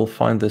that, I will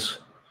find this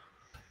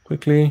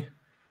quickly.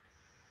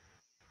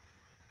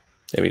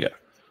 There we go.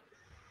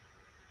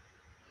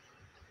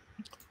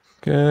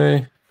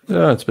 Okay.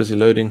 Oh, it's busy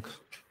loading.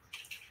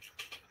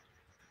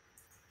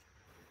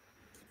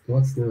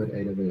 What's new at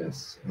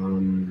AWS?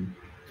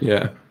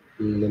 Yeah.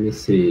 Let me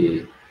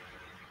see.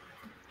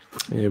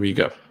 Here we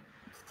go.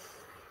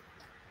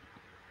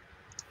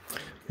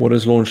 What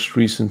has launched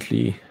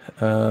recently?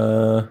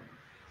 Was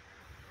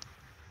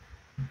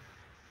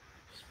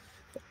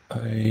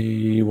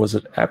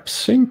it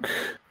AppSync?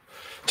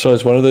 So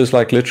it's one of those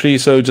like literally,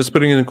 so just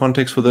putting it in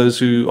context for those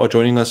who are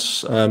joining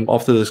us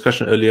after the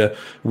discussion earlier,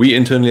 we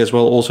internally as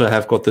well also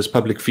have got this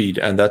public feed,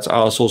 and that's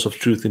our source of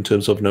truth in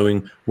terms of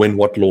knowing when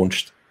what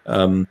launched.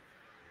 And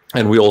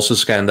we also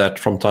scan that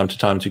from time to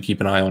time to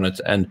keep an eye on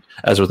it. And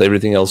as with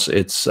everything else,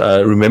 it's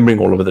remembering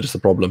all of it is the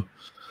problem.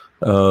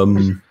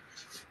 I'm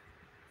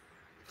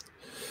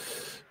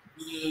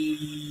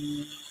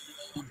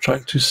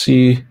trying to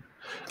see.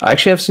 I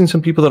actually have seen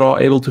some people that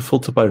are able to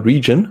filter by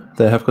region.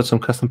 They have got some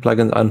custom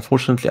plugins.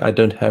 Unfortunately, I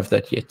don't have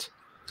that yet.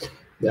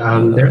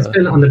 There's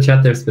been on the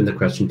chat, there's been the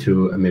question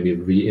to maybe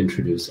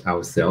reintroduce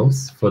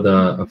ourselves for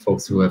the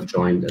folks who have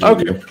joined.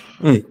 Okay.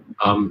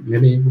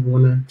 Maybe we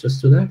want to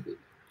just do that?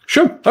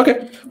 Sure.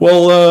 Okay.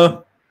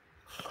 Well,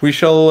 we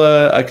shall.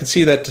 I can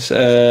see that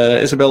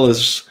Isabel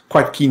is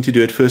quite keen to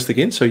do it first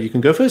again, so you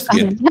can go first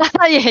again.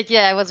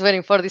 Yeah, I was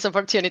waiting for this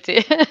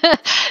opportunity.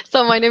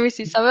 So my name is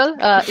Isabel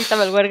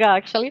Huerga,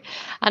 actually,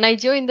 and I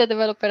joined the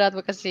developer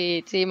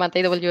advocacy team at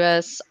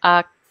AWS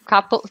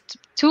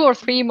 2 or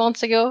 3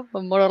 months ago,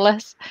 more or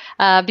less.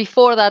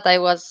 Before that, I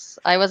was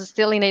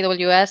still in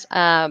AWS,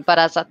 but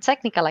as a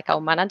technical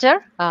account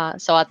manager,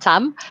 so a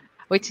TAM,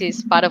 which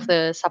is part of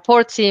the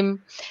support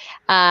team.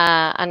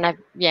 And I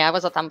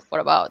was at TAM for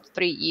about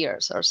 3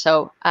 years or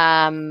so.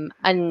 And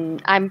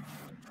I'm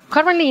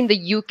currently in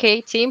the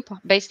UK team,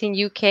 based in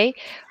UK.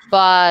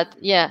 But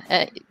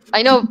yeah,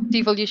 I know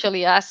people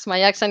usually ask,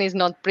 my accent is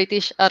not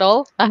British at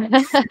all.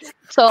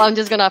 So I'm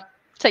just going to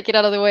take it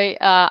out of the way.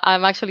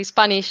 I'm actually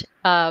Spanish,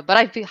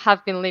 but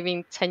have been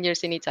living 10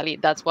 years in Italy.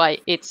 That's why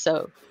it's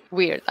so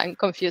weird and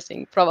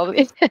confusing,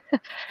 probably.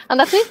 And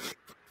that's it.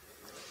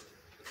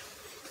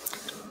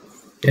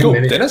 Yeah, cool.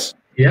 Dennis?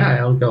 Yeah,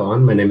 I'll go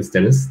on. My name is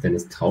Dennis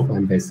Taub.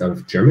 I'm based out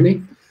of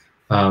Germany,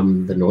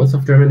 the north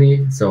of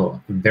Germany,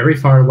 so very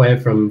far away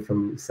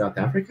from South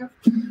Africa.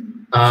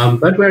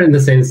 But we're in the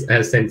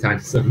same time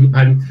zone.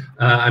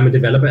 I'm a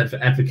developer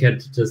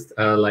advocate, just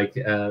like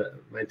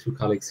my two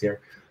colleagues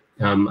here.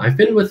 I've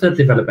been with the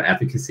developer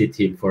advocacy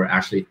team for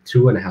actually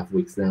 2.5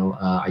 weeks now.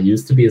 I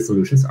used to be a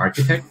solutions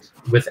architect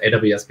with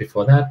AWS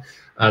before that,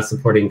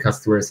 supporting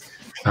customers,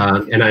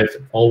 and I've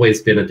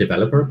always been a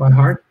developer by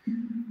heart.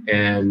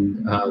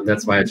 And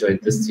that's why I joined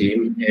this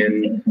team.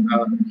 And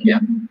yeah,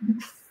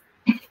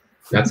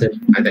 that's it,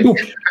 I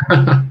think.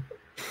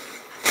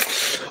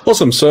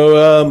 Awesome.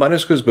 So my name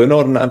is Chris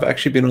Bernard, and I've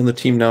actually been on the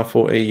team now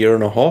for 1.5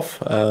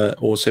 years,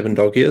 or 7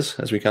 dog years,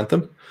 as we count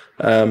them.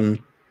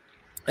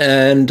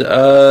 And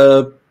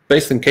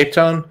based in Cape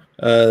Town.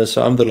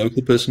 So I'm the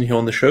local person here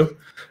on the show.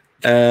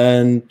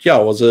 And yeah, I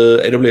was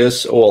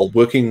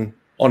working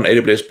on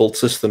AWS built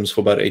systems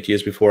for about 8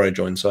 years before I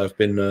joined. So I've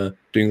been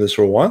doing this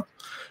for a while.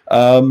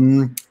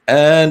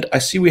 And I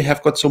see we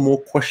have got some more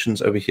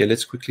questions over here.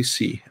 Let's quickly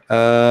see.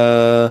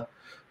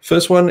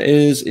 First one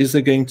is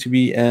there going to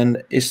be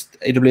an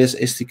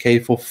AWS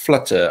SDK for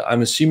Flutter?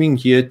 I'm assuming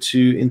here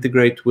to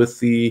integrate with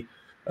the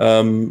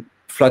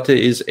Flutter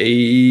is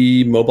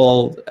a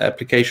mobile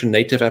application,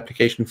 native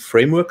application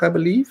framework, I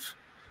believe.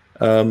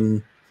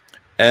 And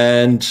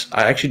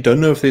I actually don't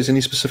know if there's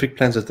any specific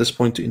plans at this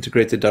point to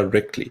integrate it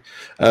directly.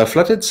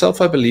 Flutter itself,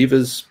 I believe,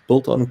 is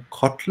built on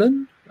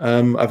Kotlin.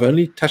 I've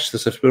only touched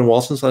this. It's been a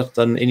while since I've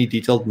done any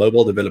detailed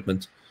mobile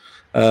development.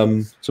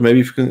 So maybe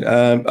if you can,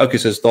 okay,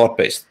 so it's Dart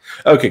based.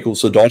 Okay, cool.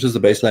 So Dart is the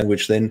base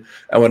language then.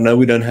 And I know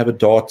we don't have a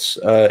Dart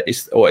or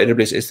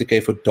AWS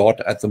SDK for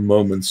Dart at the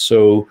moment.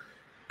 So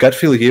gut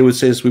feel here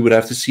says we would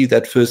have to see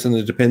that first, and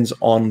it depends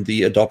on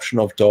the adoption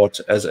of Dart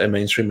as a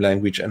mainstream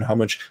language and how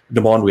much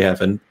demand we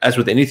have. And as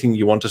with anything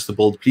you want us to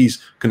build,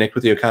 please connect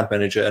with your account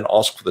manager and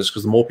ask for this,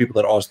 because the more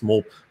people that ask, the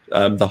more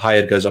the higher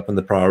it goes up in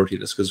the priority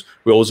list, because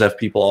we always have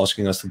people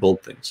asking us to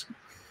build things.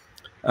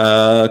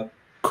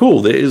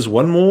 Cool. There is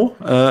one more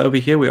over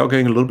here. We are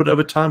going a little bit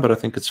over time, but I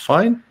think it's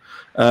fine.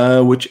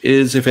 Which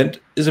is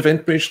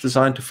EventBridge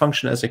designed to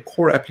function as a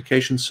core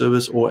application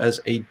service or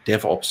as a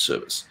DevOps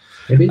service?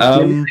 Maybe I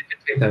can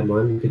take that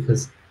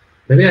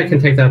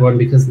one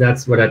because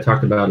that's what I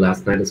talked about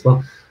last night as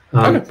well.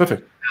 Okay,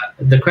 perfect.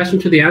 The question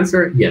to the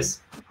answer, yes.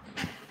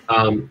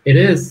 It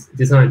is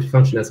designed to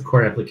function as a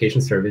core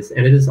application service,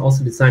 and it is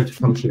also designed to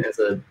function as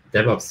a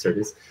DevOps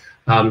service.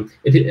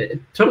 It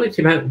totally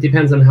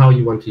depends on how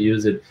you want to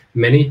use it.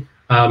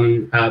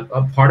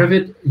 A part of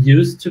it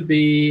used to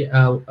be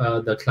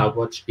the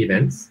CloudWatch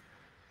events,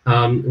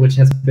 which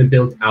has been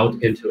built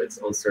out into its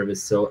own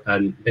service. So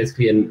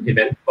basically an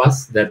event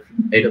bus that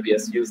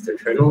AWS used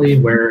internally,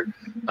 where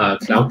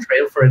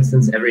CloudTrail, for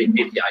instance, every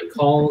API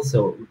call,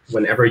 so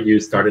whenever you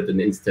started an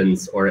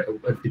instance or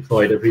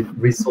deployed a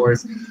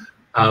resource,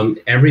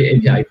 every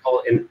API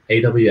call in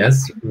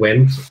AWS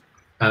went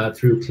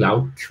through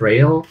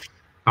CloudTrail,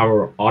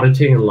 our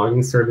auditing and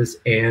logging service,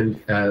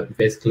 and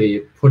basically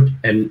put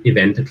an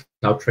event, a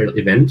CloudTrail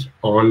event,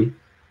 on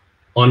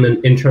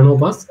an internal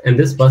bus. And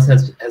this bus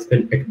has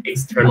been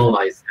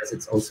externalized as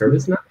its own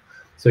service now.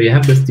 So you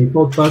have this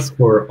default bus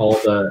for all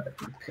the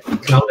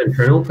cloud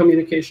internal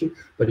communication,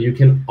 but you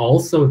can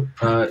also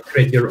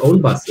create your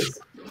own buses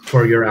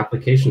for your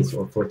applications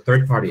or for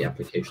third-party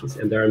applications.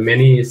 And there are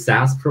many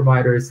SaaS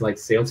providers like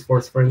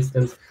Salesforce, for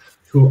instance,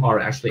 who are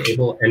actually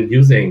able and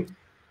using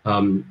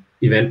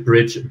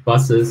EventBridge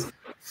buses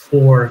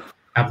for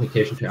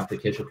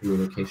application-to-application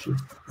communication.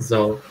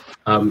 So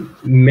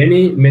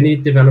many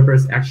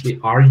developers actually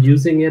are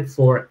using it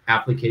for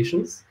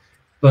applications,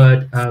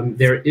 but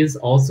there is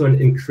also an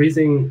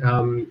increasing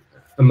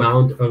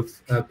amount of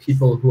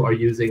people who are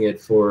using it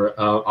for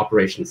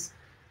operations.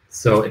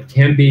 So it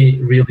can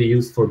be really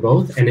used for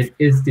both, and it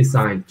is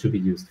designed to be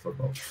used for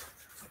both.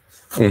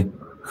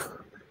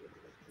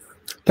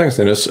 Thanks,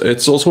 Dennis.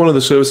 It's also one of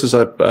the services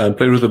I've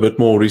played with a bit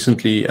more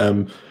recently.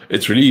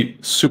 It's really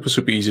super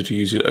easy to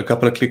use. A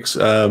couple of clicks.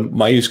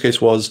 My use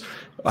case was,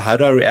 how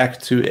do I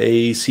react to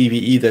a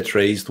CVE that's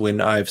raised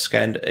when I've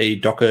scanned a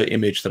Docker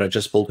image that I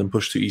just built and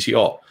pushed to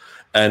ECR?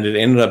 And it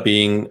ended up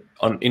being,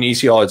 in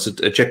ECR, it's a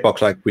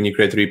checkbox like when you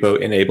create the repo,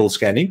 enable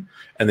scanning.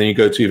 And then you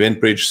go to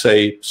EventBridge,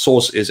 say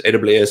source is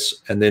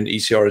AWS, and then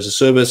ECR is a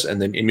service,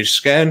 and then image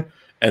scan.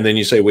 And then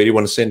you say, where do you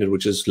want to send it,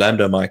 which is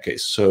Lambda in my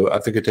case. So I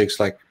think it takes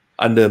like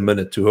under a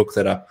minute to hook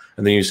that up,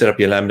 and then you set up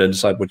your Lambda and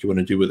decide what you want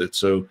to do with it.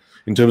 So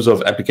in terms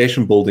of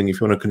application building,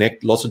 if you want to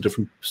connect lots of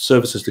different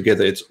services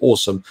together, it's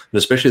awesome. And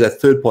especially that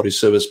third-party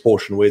service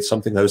portion where it's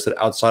something hosted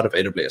outside of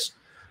AWS,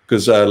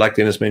 because like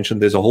Dennis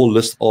mentioned, there's a whole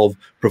list of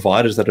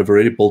providers that have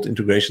already built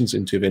integrations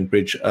into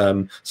EventBridge,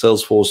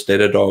 Salesforce,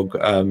 Datadog,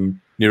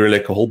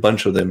 Neuralink, a whole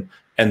bunch of them.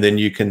 And then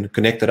you can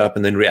connect it up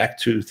and then react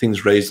to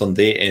things raised on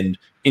their end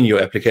in your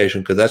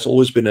application, because that's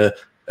always been a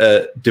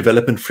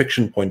development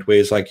friction point, where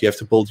it's like you have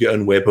to build your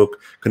own webhook,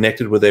 connect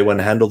it with everyone,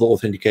 handle the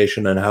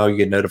authentication and how you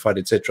get notified,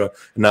 etc.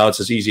 And now it's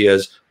as easy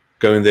as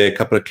going there, a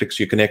couple of clicks,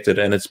 you're connected,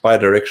 and it's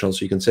bi-directional,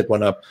 so you can set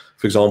one up,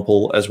 for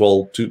example, as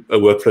well, to a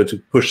workflow to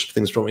push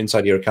things from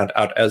inside your account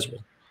out as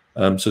well.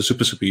 So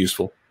super, super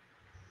useful.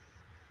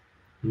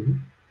 Mm-hmm.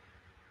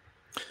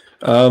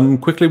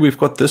 Quickly, we've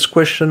got this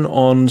question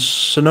on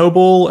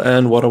Snowball,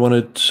 and what I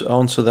wanted to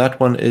answer that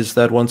one is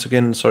that, once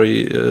again,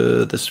 sorry,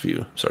 this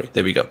view, sorry,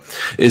 there we go,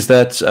 is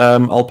that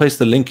I'll paste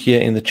the link here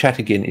in the chat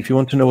again. If you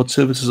want to know what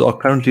services are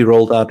currently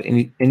rolled out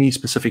in any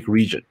specific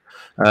region,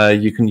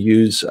 you can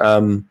use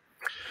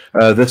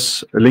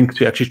this link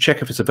to actually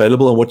check if it's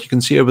available. And what you can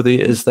see over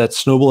there is that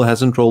Snowball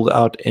hasn't rolled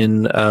out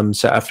in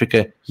South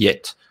Africa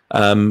yet.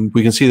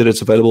 We can see that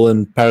it's available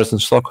in Paris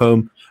and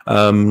Stockholm,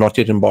 not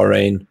yet in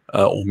Bahrain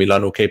or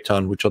Milan or Cape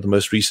Town, which are the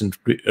most recent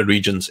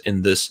regions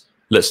in this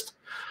list.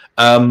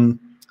 So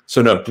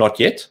no, not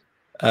yet.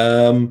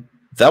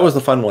 That was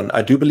the fun one.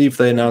 I do believe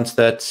they announced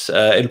that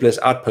AWS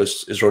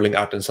Outposts is rolling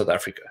out in South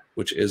Africa,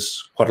 which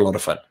is quite a lot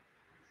of fun.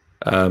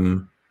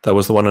 That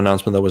was the one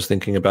announcement I was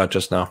thinking about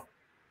just now.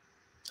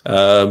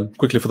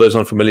 Quickly, for those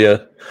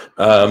unfamiliar,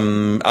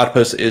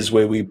 Outpost is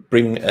where we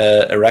bring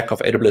a rack of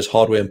AWS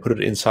hardware and put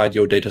it inside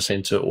your data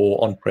center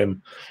or on-prem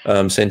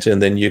center,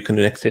 and then you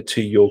connect it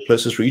to your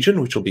closest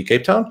region, which will be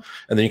Cape Town,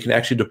 and then you can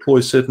actually deploy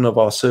certain of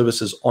our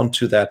services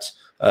onto that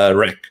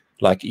rack,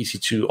 like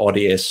EC2,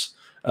 RDS,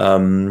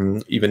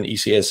 even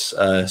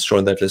ECS is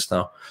joined that list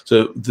now.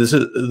 So this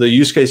is the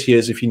use case here: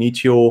 is if you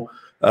need your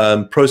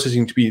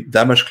processing to be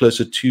that much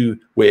closer to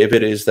wherever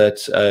it is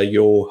that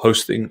you're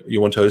hosting,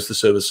 you want to host the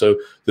service. So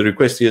the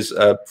request is,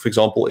 for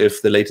example,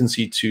 if the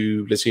latency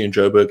to, let's say in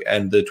Joburg,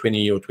 and the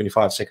 20 or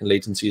 25 second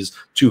latency is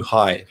too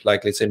high,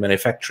 like let's say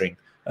manufacturing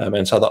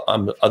and so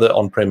other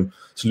on-prem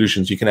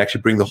solutions, you can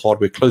actually bring the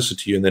hardware closer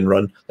to you and then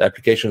run the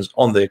applications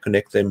on there,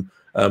 connect them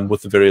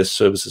with the various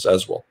services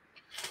as well.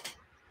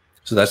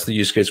 So that's the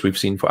use case we've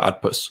seen for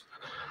Outposts.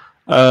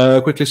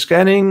 Quickly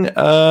scanning.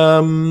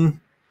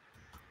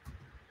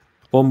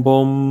 We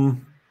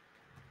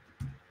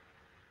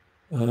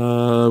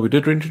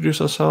did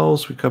reintroduce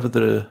ourselves. We covered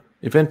the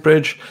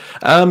EventBridge.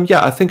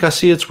 Yeah, I think I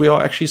see it. We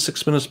are actually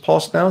 6 minutes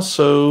past now.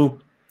 So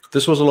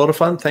this was a lot of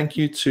fun. Thank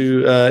you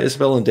to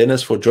Isabel and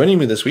Dennis for joining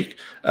me this week.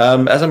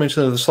 As I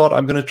mentioned at the start,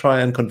 I'm going to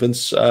try and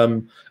convince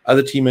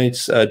other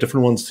teammates,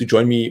 different ones, to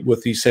join me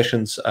with these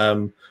sessions,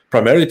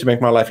 primarily to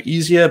make my life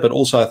easier, but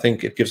also I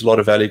think it gives a lot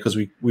of value because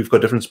we've got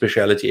different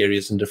speciality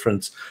areas and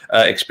different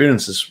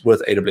experiences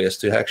with AWS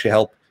to actually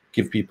help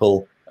give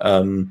people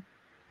and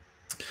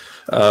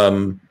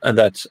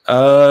that.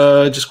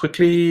 Just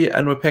quickly,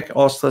 Anwapek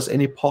asked us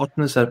any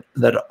partners that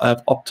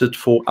have opted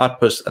for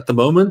Outposts at the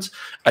moment.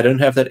 I don't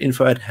have that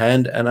info at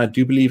hand, and I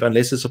do believe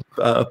unless it's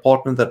a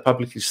partner that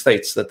publicly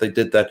states that they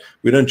did that,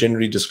 we don't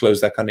generally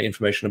disclose that kind of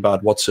information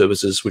about what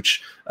services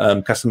which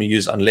customer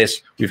use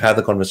unless we've had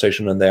the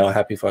conversation and they are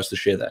happy for us to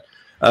share that.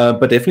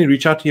 But definitely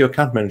reach out to your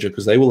account manager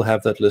because they will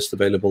have that list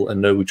available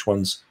and know which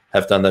ones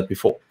have done that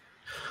before.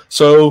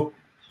 So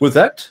with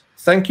that,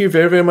 thank you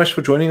very, very much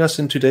for joining us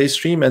in today's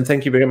stream. And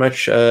thank you very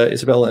much,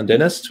 Isabel and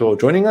Dennis, for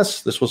joining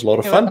us. This was a lot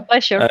of fun. A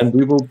pleasure. And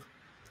we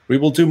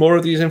will do more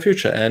of these in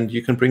future. And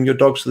you can bring your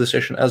dogs to the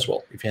session as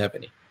well, if you have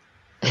any.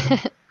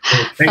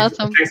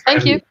 Awesome.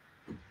 Thank you.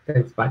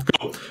 Thanks. Bye.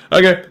 Cool.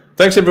 Okay.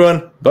 Thanks,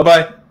 everyone.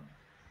 Bye-bye.